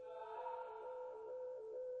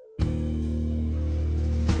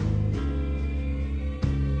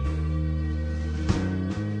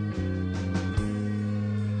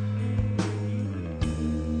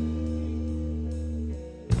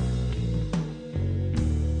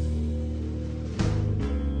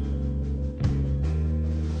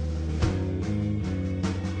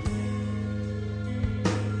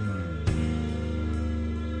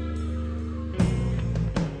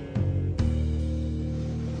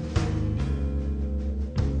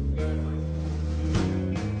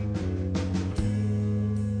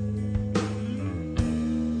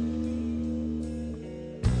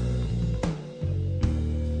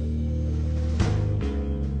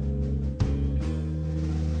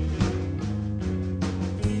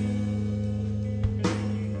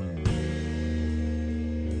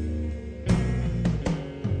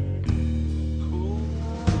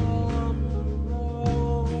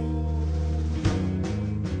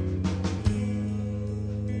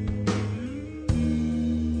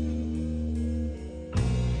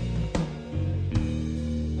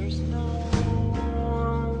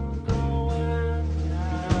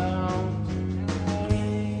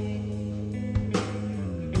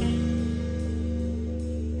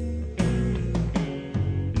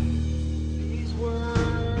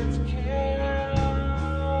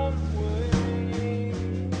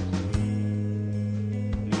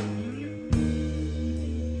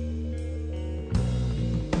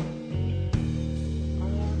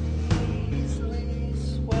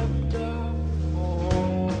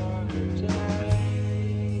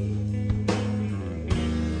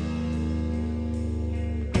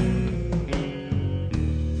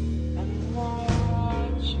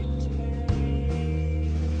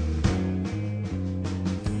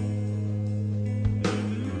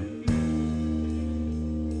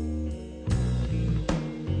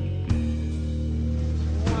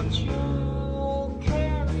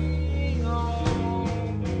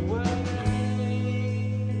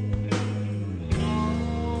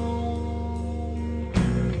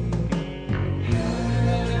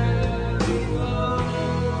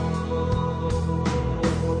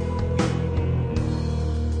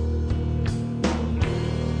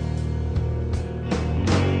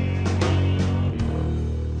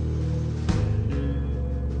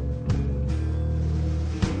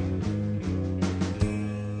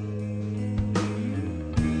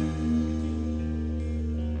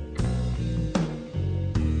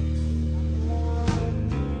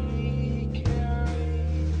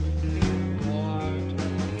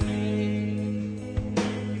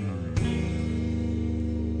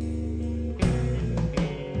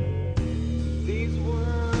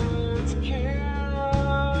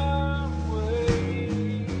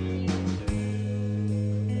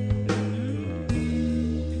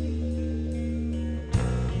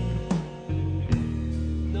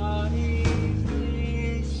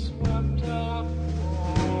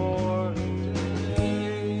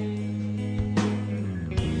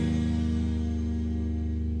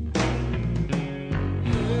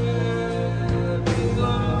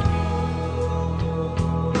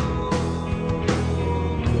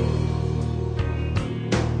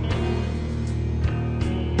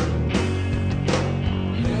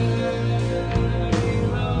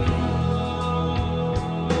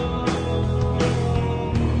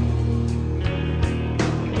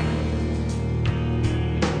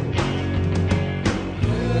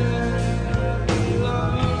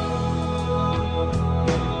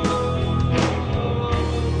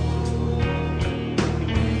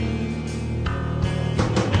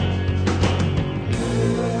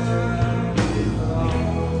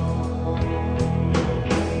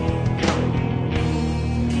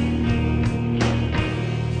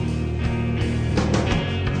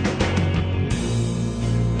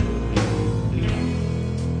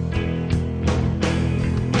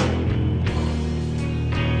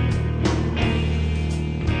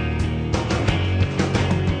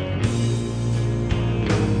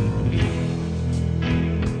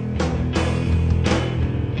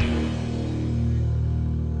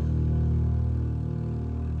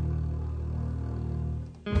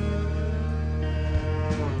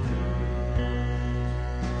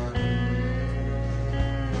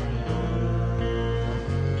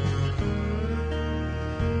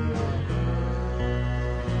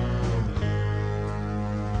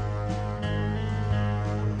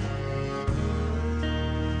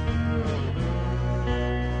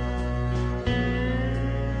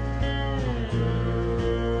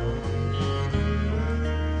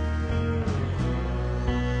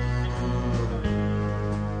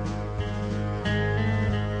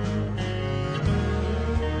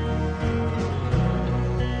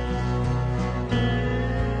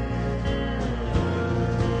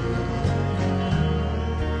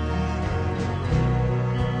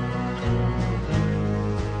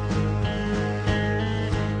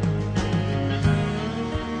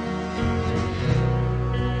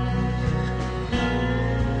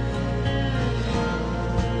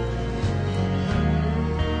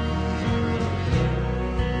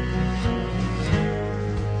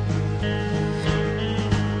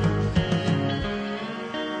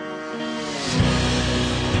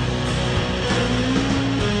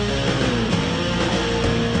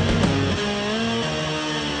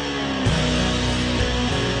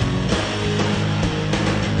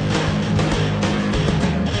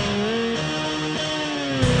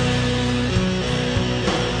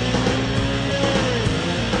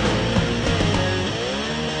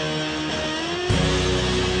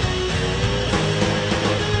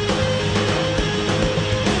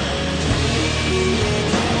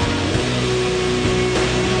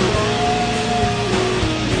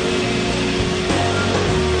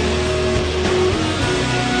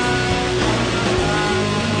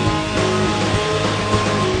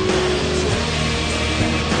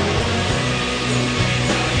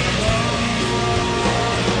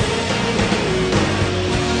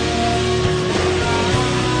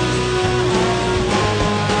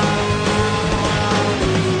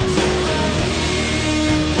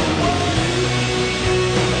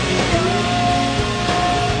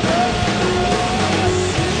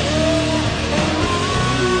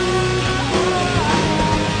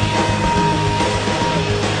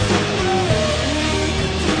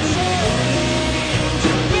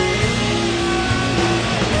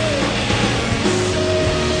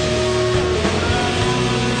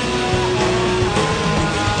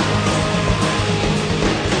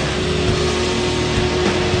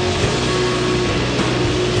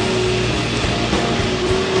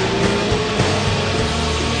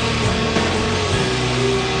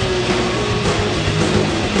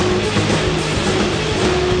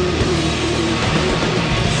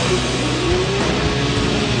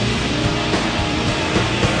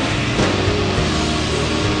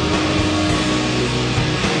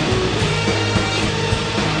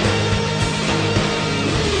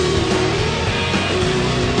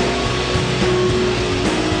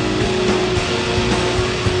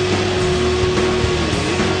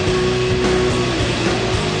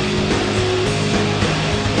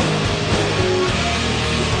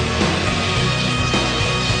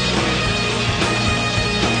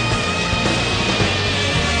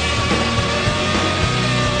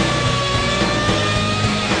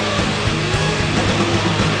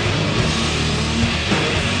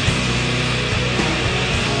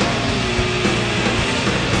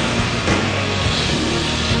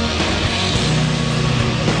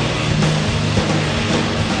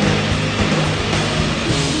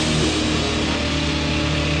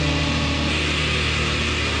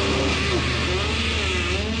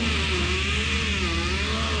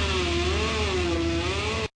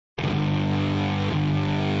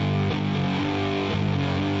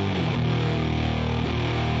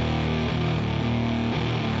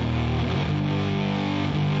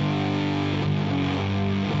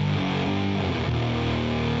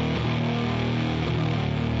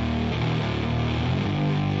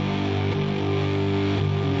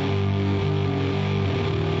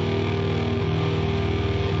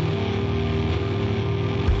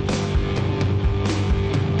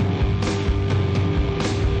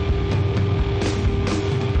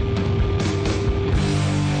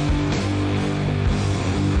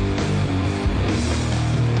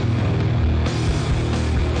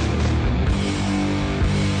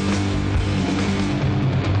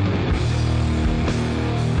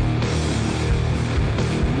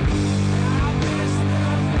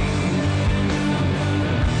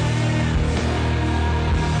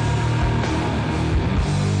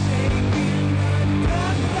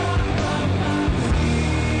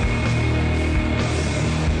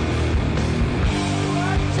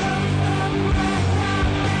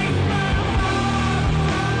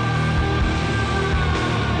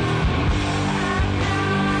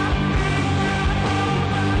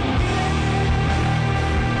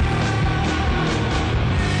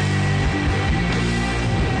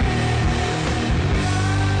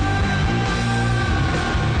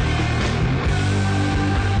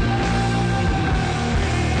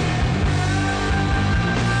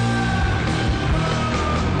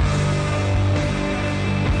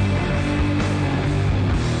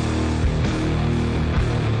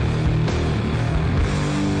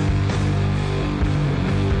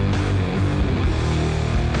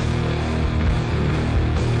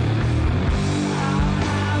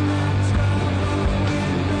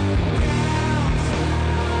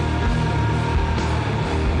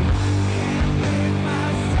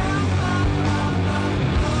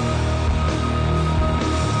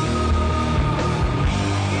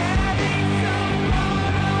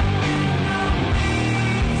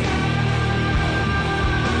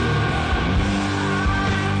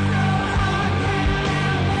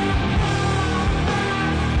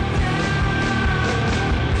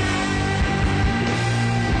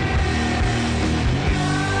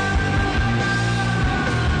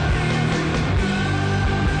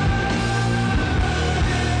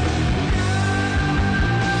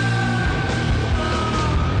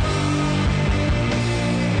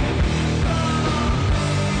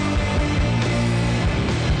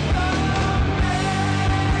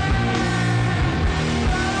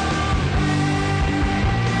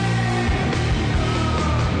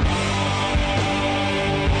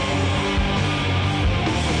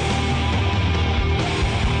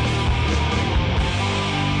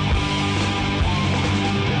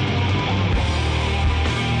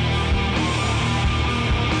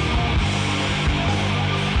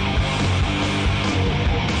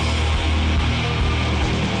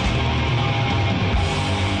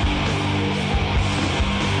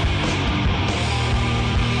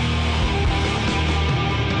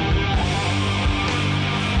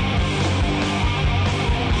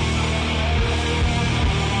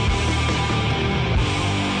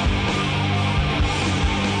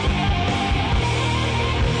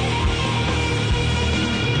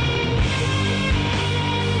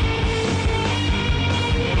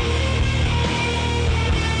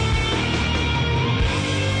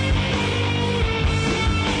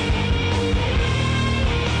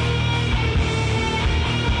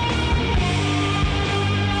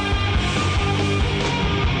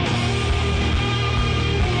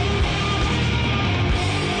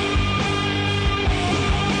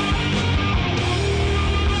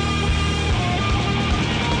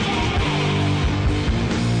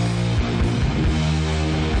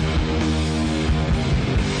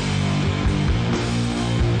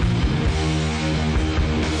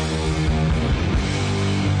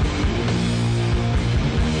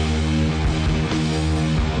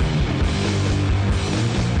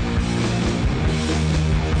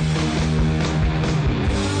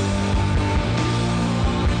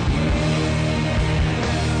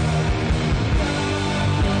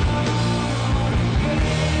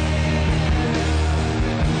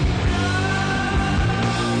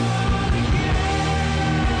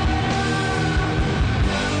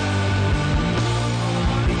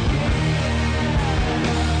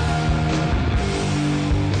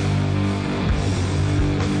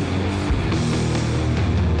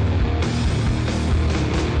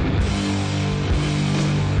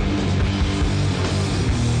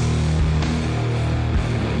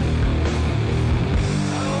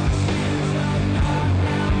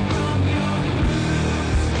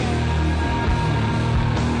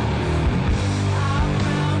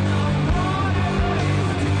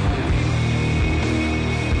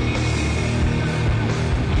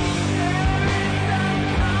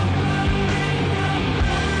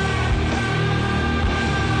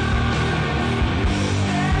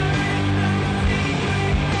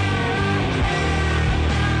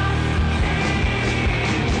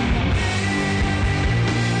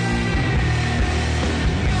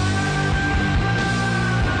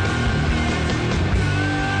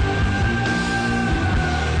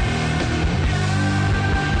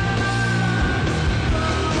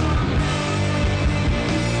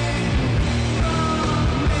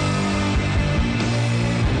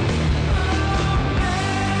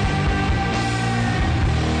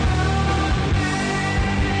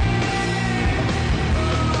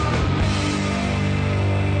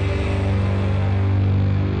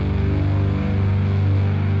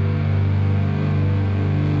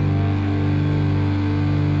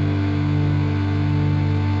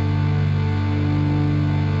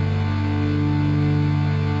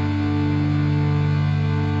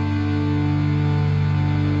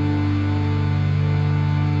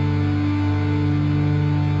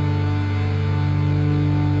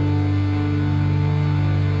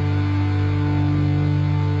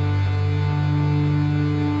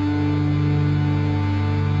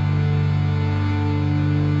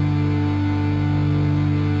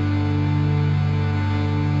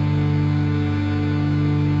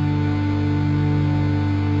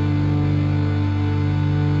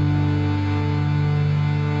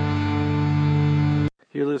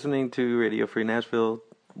 listening to Radio Free Nashville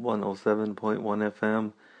 107.1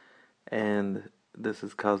 FM, and this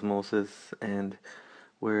is Cosmosis, and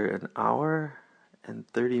we're an hour and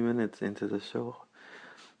 30 minutes into the show,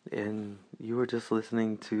 and you were just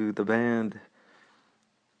listening to the band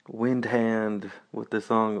Windhand with the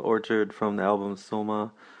song Orchard from the album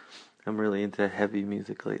Soma. I'm really into heavy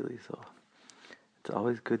music lately, so it's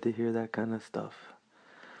always good to hear that kind of stuff.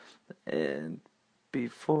 And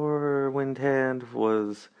before Windhand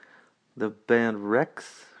was the band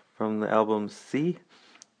Rex from the album C,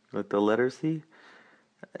 with the letter C,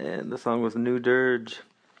 and the song was New Dirge.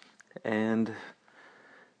 And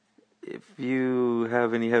if you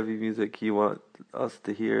have any heavy music you want us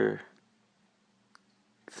to hear,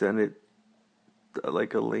 send it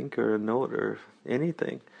like a link or a note or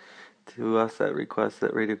anything to us at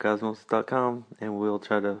request@radiocosmos.com, and we'll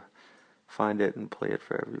try to find it and play it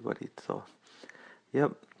for everybody. So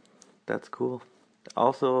yep, that's cool.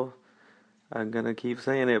 Also, I'm gonna keep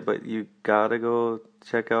saying it, but you gotta go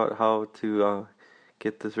check out how to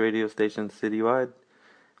get this radio station citywide.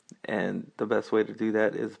 And the best way to do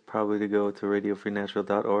that is probably to go to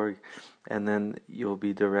radiofreenashville.org, and then you'll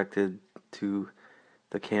be directed to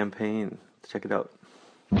the campaign. Check it out.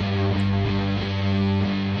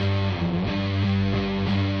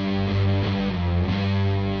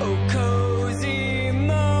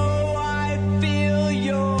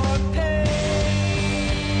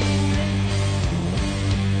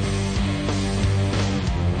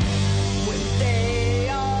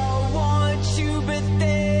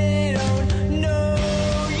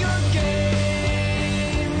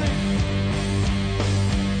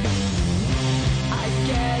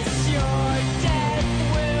 Guess you're dead.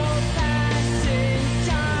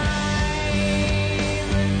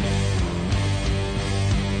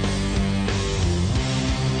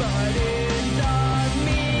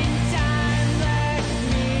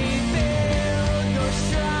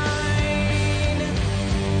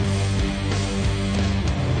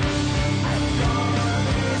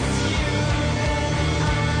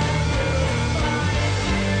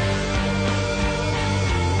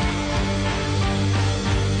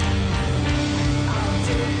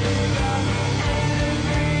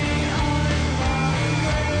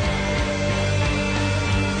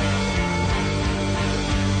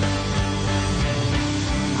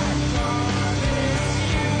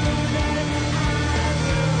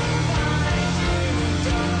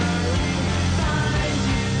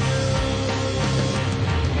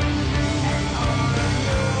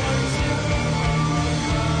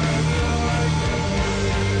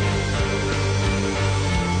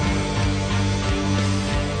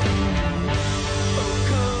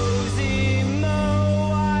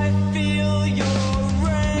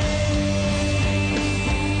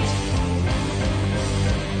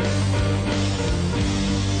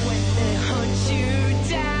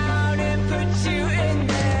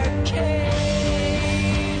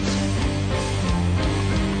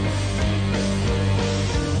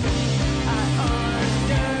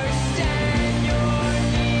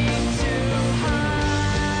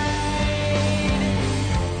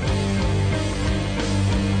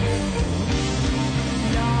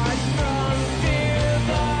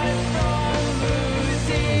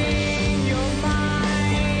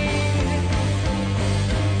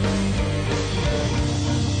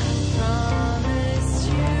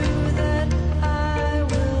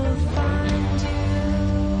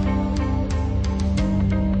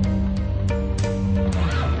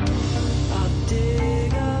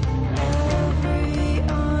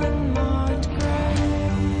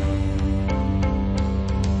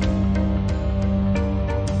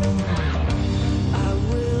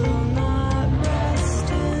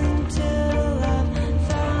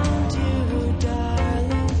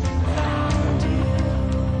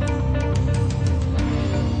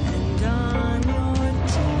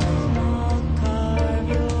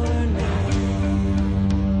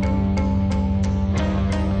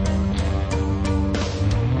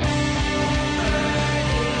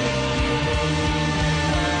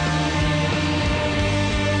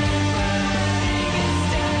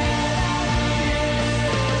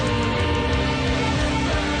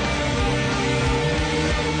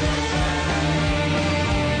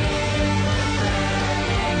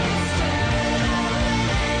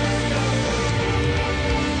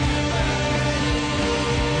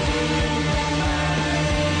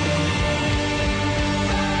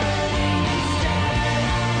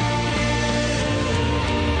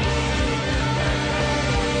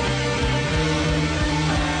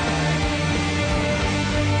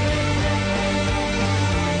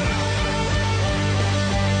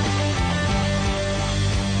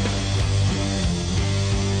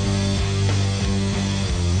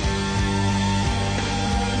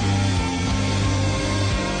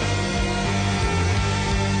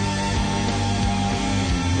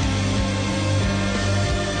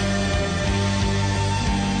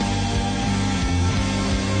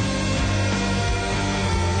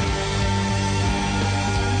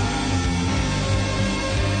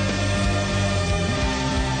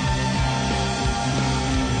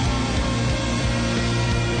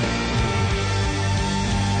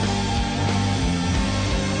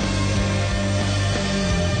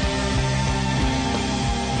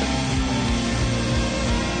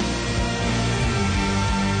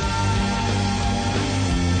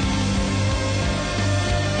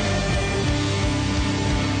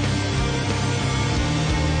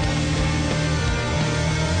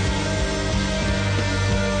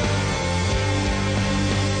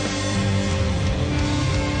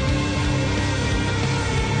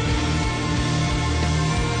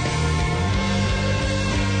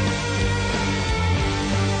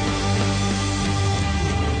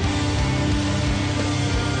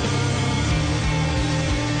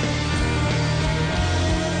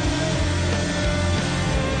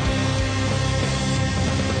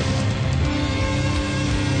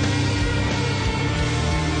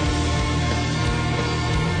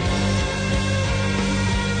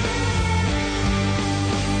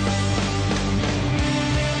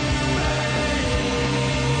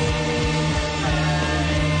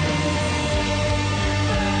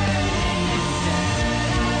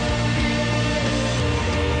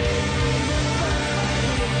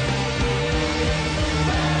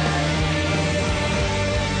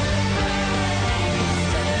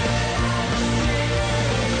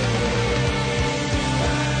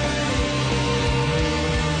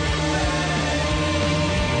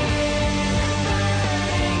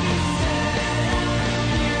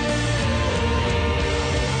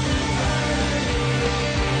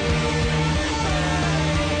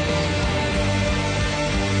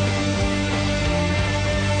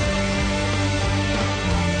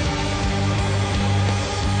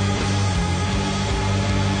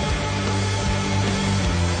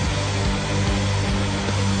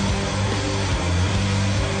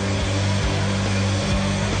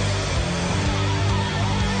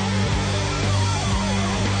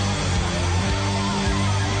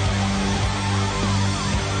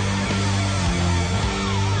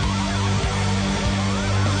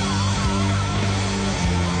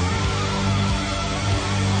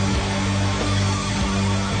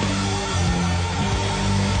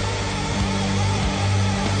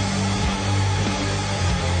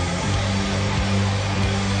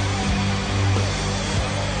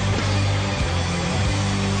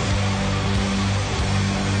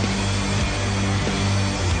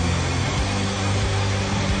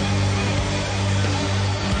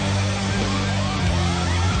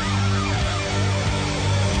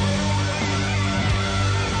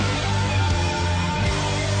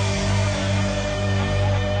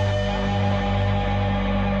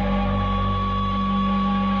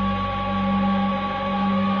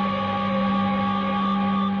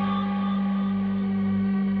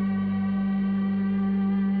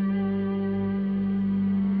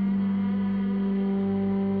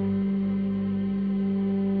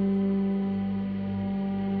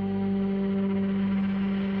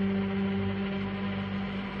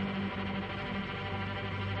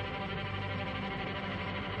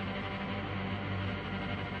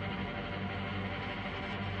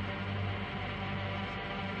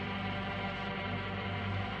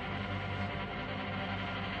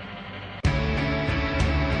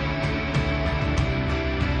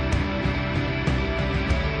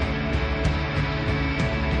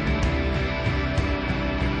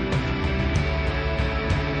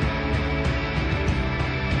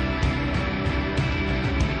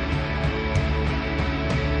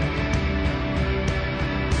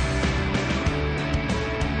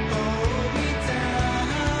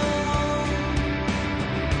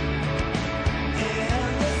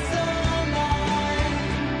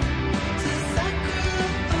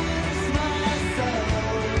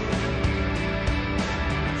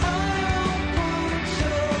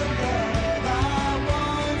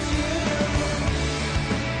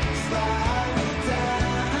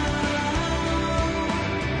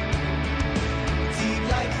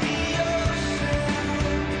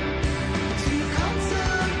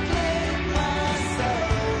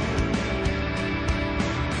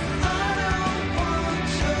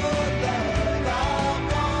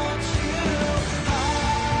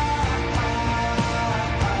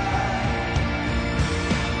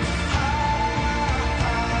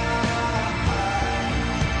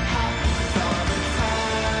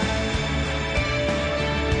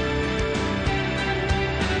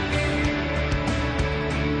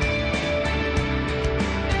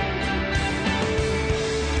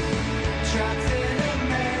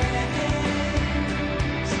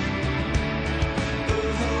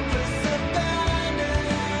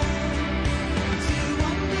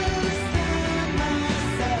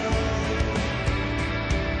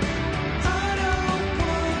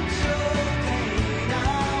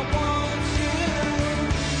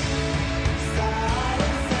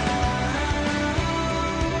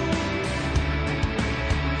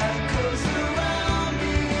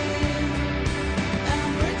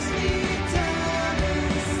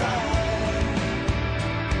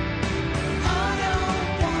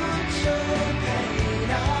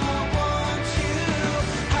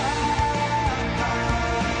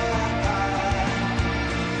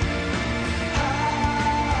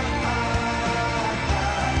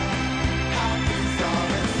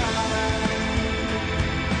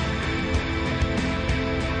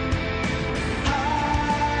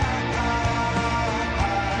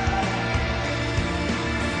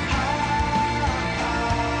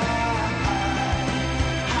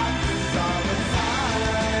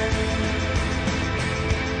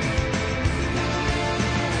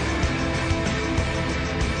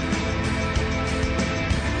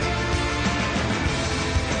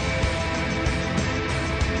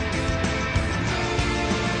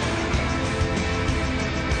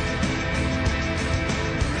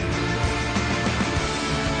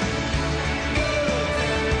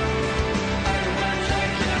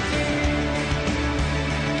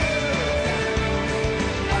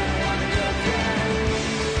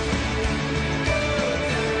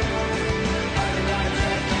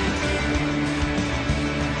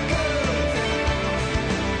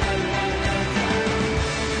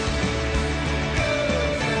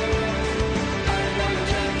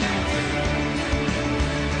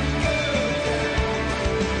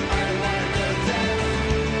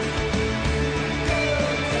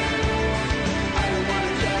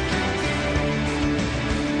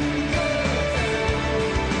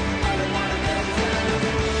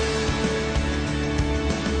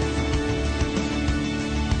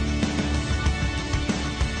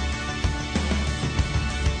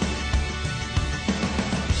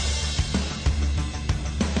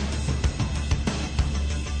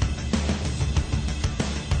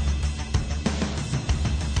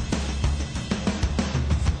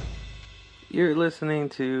 You're listening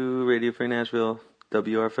to Radio Free Nashville,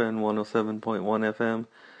 WRFN 107.1 FM,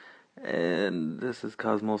 and this is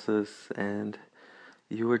Cosmosis, and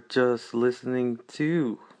you were just listening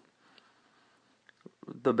to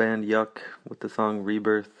the band Yuck with the song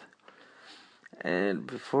Rebirth. And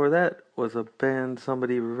before that was a band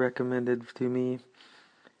somebody recommended to me,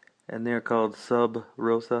 and they're called Sub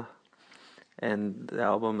Rosa, and the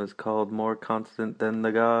album is called More Constant Than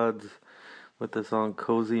the Gods with the song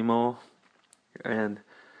Cosimo, and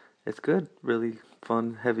it's good, really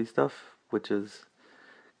fun, heavy stuff, which is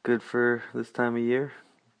good for this time of year.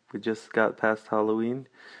 We just got past Halloween.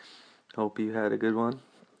 Hope you had a good one.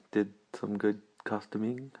 Did some good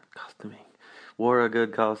costuming, wore a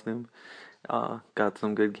good costume. Got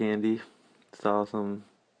some good candy, saw some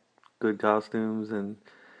good costumes, and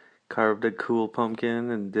carved a cool pumpkin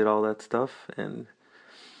and did all that stuff. And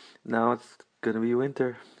now it's gonna be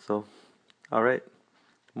winter, so alright,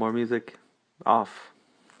 more music, off.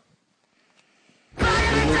 You're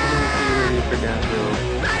listening to Radio Free Nashville,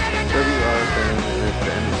 WRFN, and it's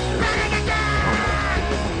the end of the show.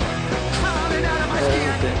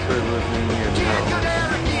 Thanks for listening here now.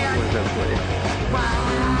 Where's that play?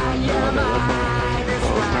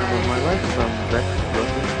 All time of my life from Beck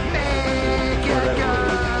Russell. Before that was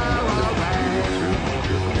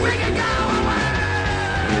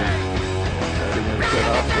starting to set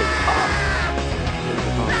off with Pop. There's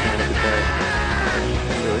a song Panic Attack.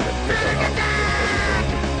 I really got to pick that off.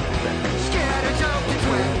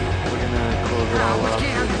 We're gonna close it all off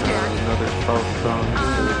with another Pulse song.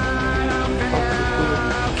 Pulse is cool.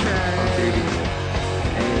 Pulse 80s.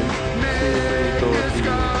 And seriously,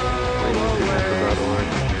 go to radiofreenashville.org.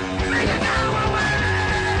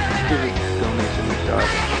 Give a donation a shot.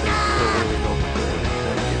 It's so really helpful.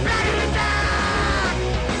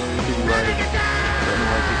 Citywide. Don't know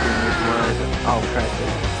why I keep saying nationwide. I'll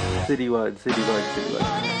practice. Citywide.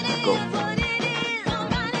 Go.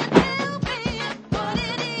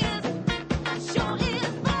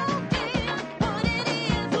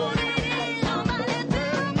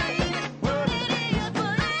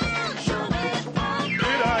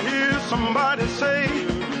 Somebody say,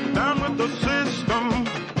 down with the system.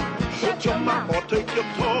 Shut your mouth or take your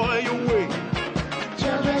toy away.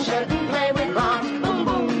 Children shouldn't play with bombs. Boom,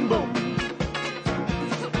 boom, boom.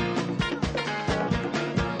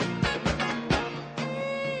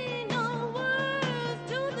 Ain't no words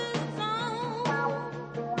to this song.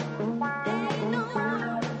 Ain't no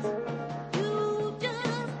words. You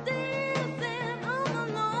just dancing all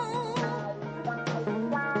alone.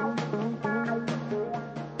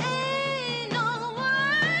 Ain't no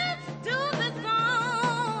words to this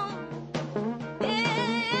song.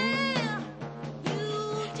 Yeah, you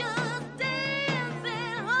just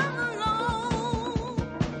dancing all alone.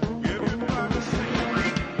 Everybody sing.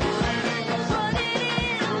 What it is,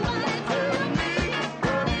 what it tell me,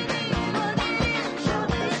 what it is, what it is, show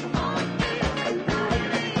this on me. What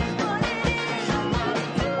it is, what it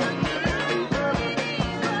tell me,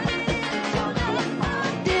 what it is, show this on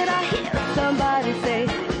me. Did I hear somebody say,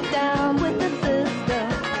 down with the system?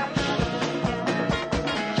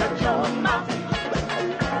 Shut your mouth.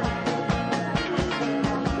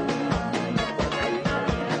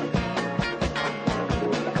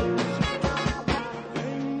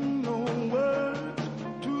 Ain't no words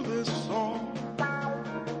to this song.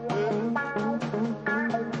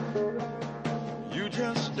 You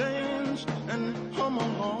just dance and hum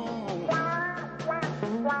along.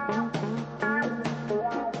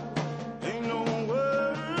 Ain't no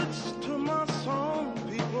words to my song,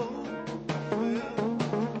 people.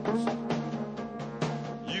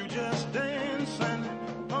 You just dance and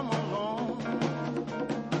hum along.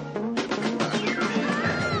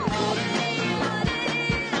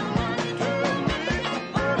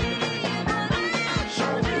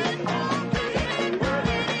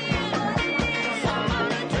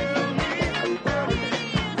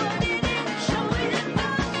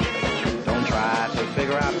 Don't try to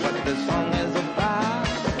figure out what this song is about.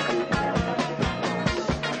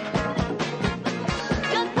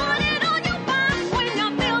 Just put it on your mind when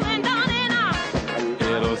you're feeling down and out.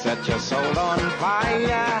 It'll set your soul on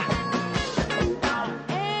fire.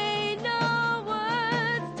 Ain't no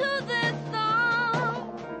words to this song.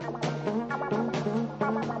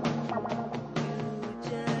 You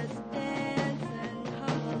just dance and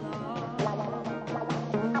hum along.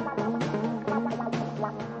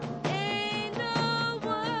 Ain't no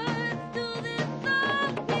words to this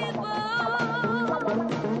song, people.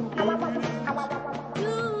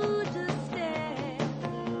 You just dance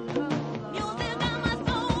and hum along. Music got my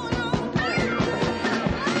soul on fire.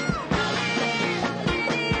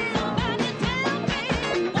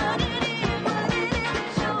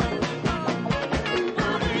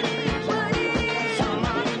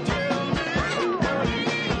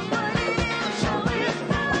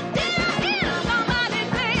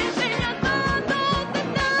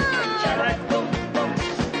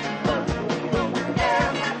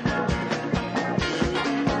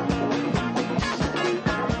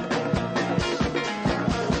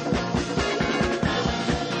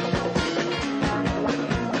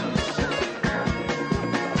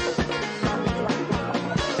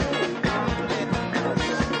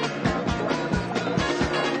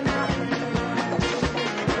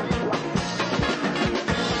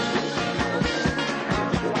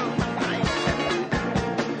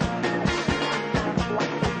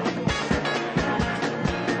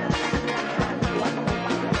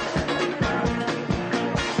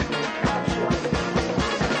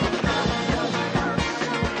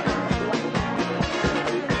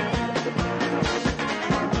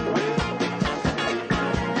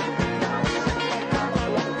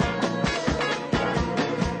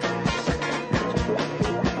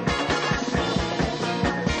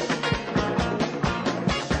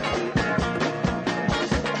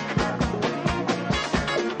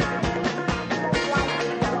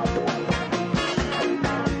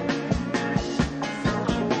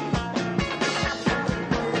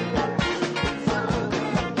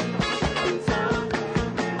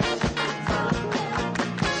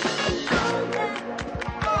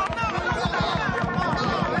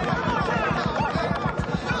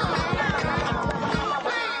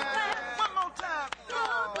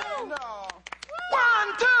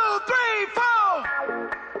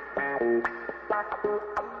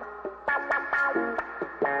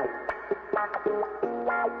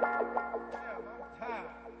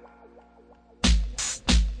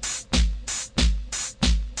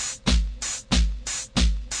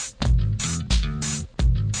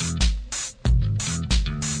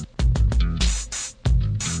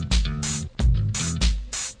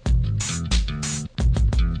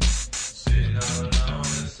 Sitting all alone on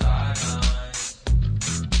the sidelines.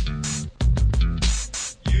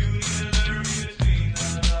 You need to learn between the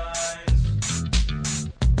lines.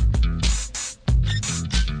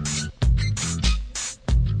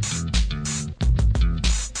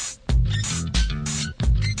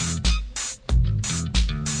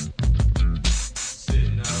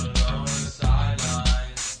 Sitting all alone on the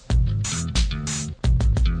sidelines.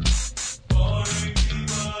 Boring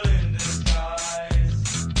people in disguise.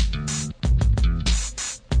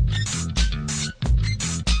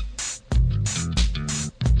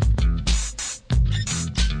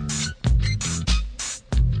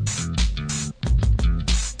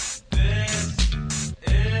 This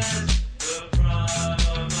is the prime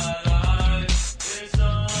of my life. It's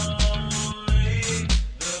only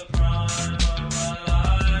the prime of my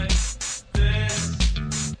life. This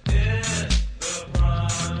is the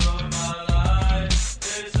prime of my life.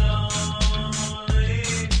 It's only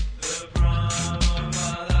the prime of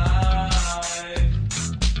my life.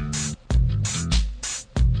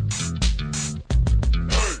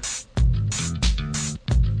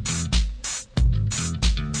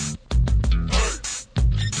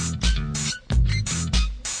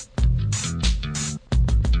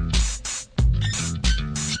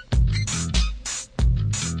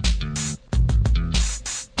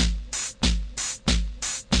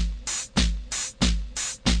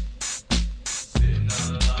 Sitting all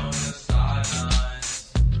alone on the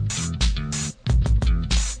sidelines.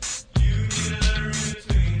 You need to learn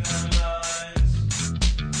between the lines.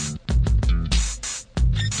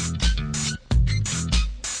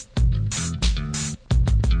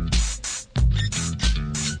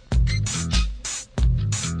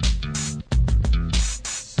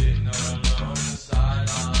 Sitting all alone on the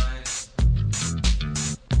sidelines.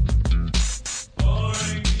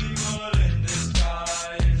 Boring people in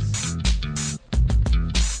disguise.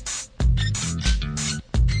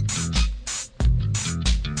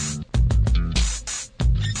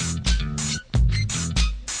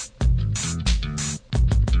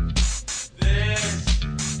 This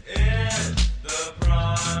is the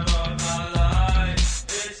prime of my life.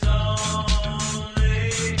 It's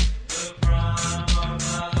only the prime of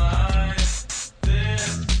my life. This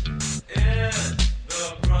is the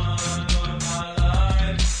prime of my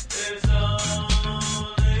life. It's only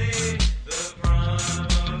the prime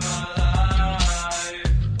of my life.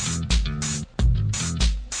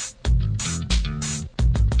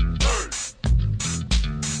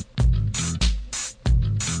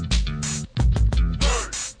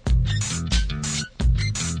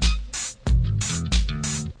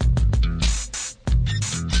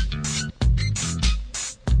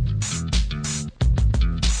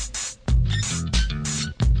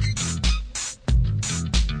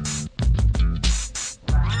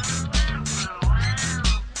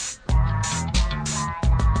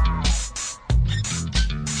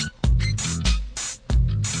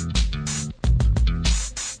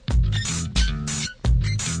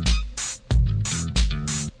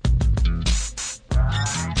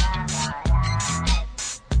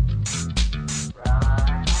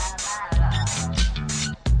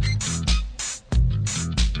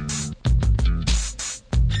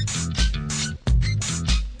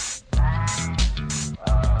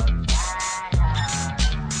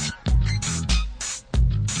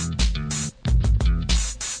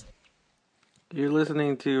 You're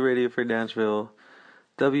listening to Radio Free Nashville,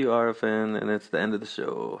 WRFN, and it's the end of the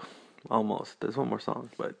show. Almost. There's one more song,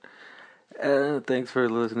 but thanks for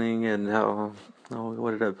listening. And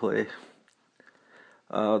what did I play?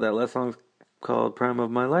 That last song's called Prime of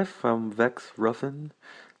My Life from Vex Ruffin.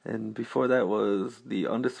 And before that was The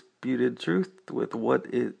Undisputed Truth with What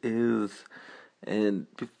It Is. And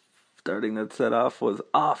starting that set off was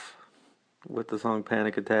Off with the song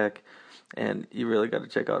Panic Attack. And you really got to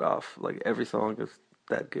check out Off. Like, every song is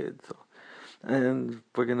that good. So, and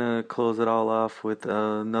we're going to close it all off with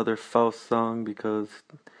another Faust song because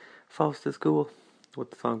Faust is cool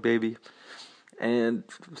with the song Baby. And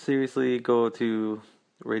seriously, go to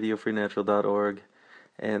radiofreenatural.org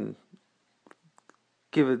and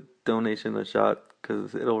give a donation a shot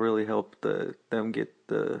because it'll really help them get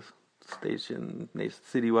the station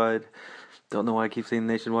citywide. Don't know why I keep saying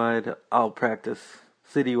nationwide. I'll practice.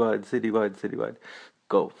 Citywide.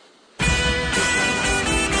 Go.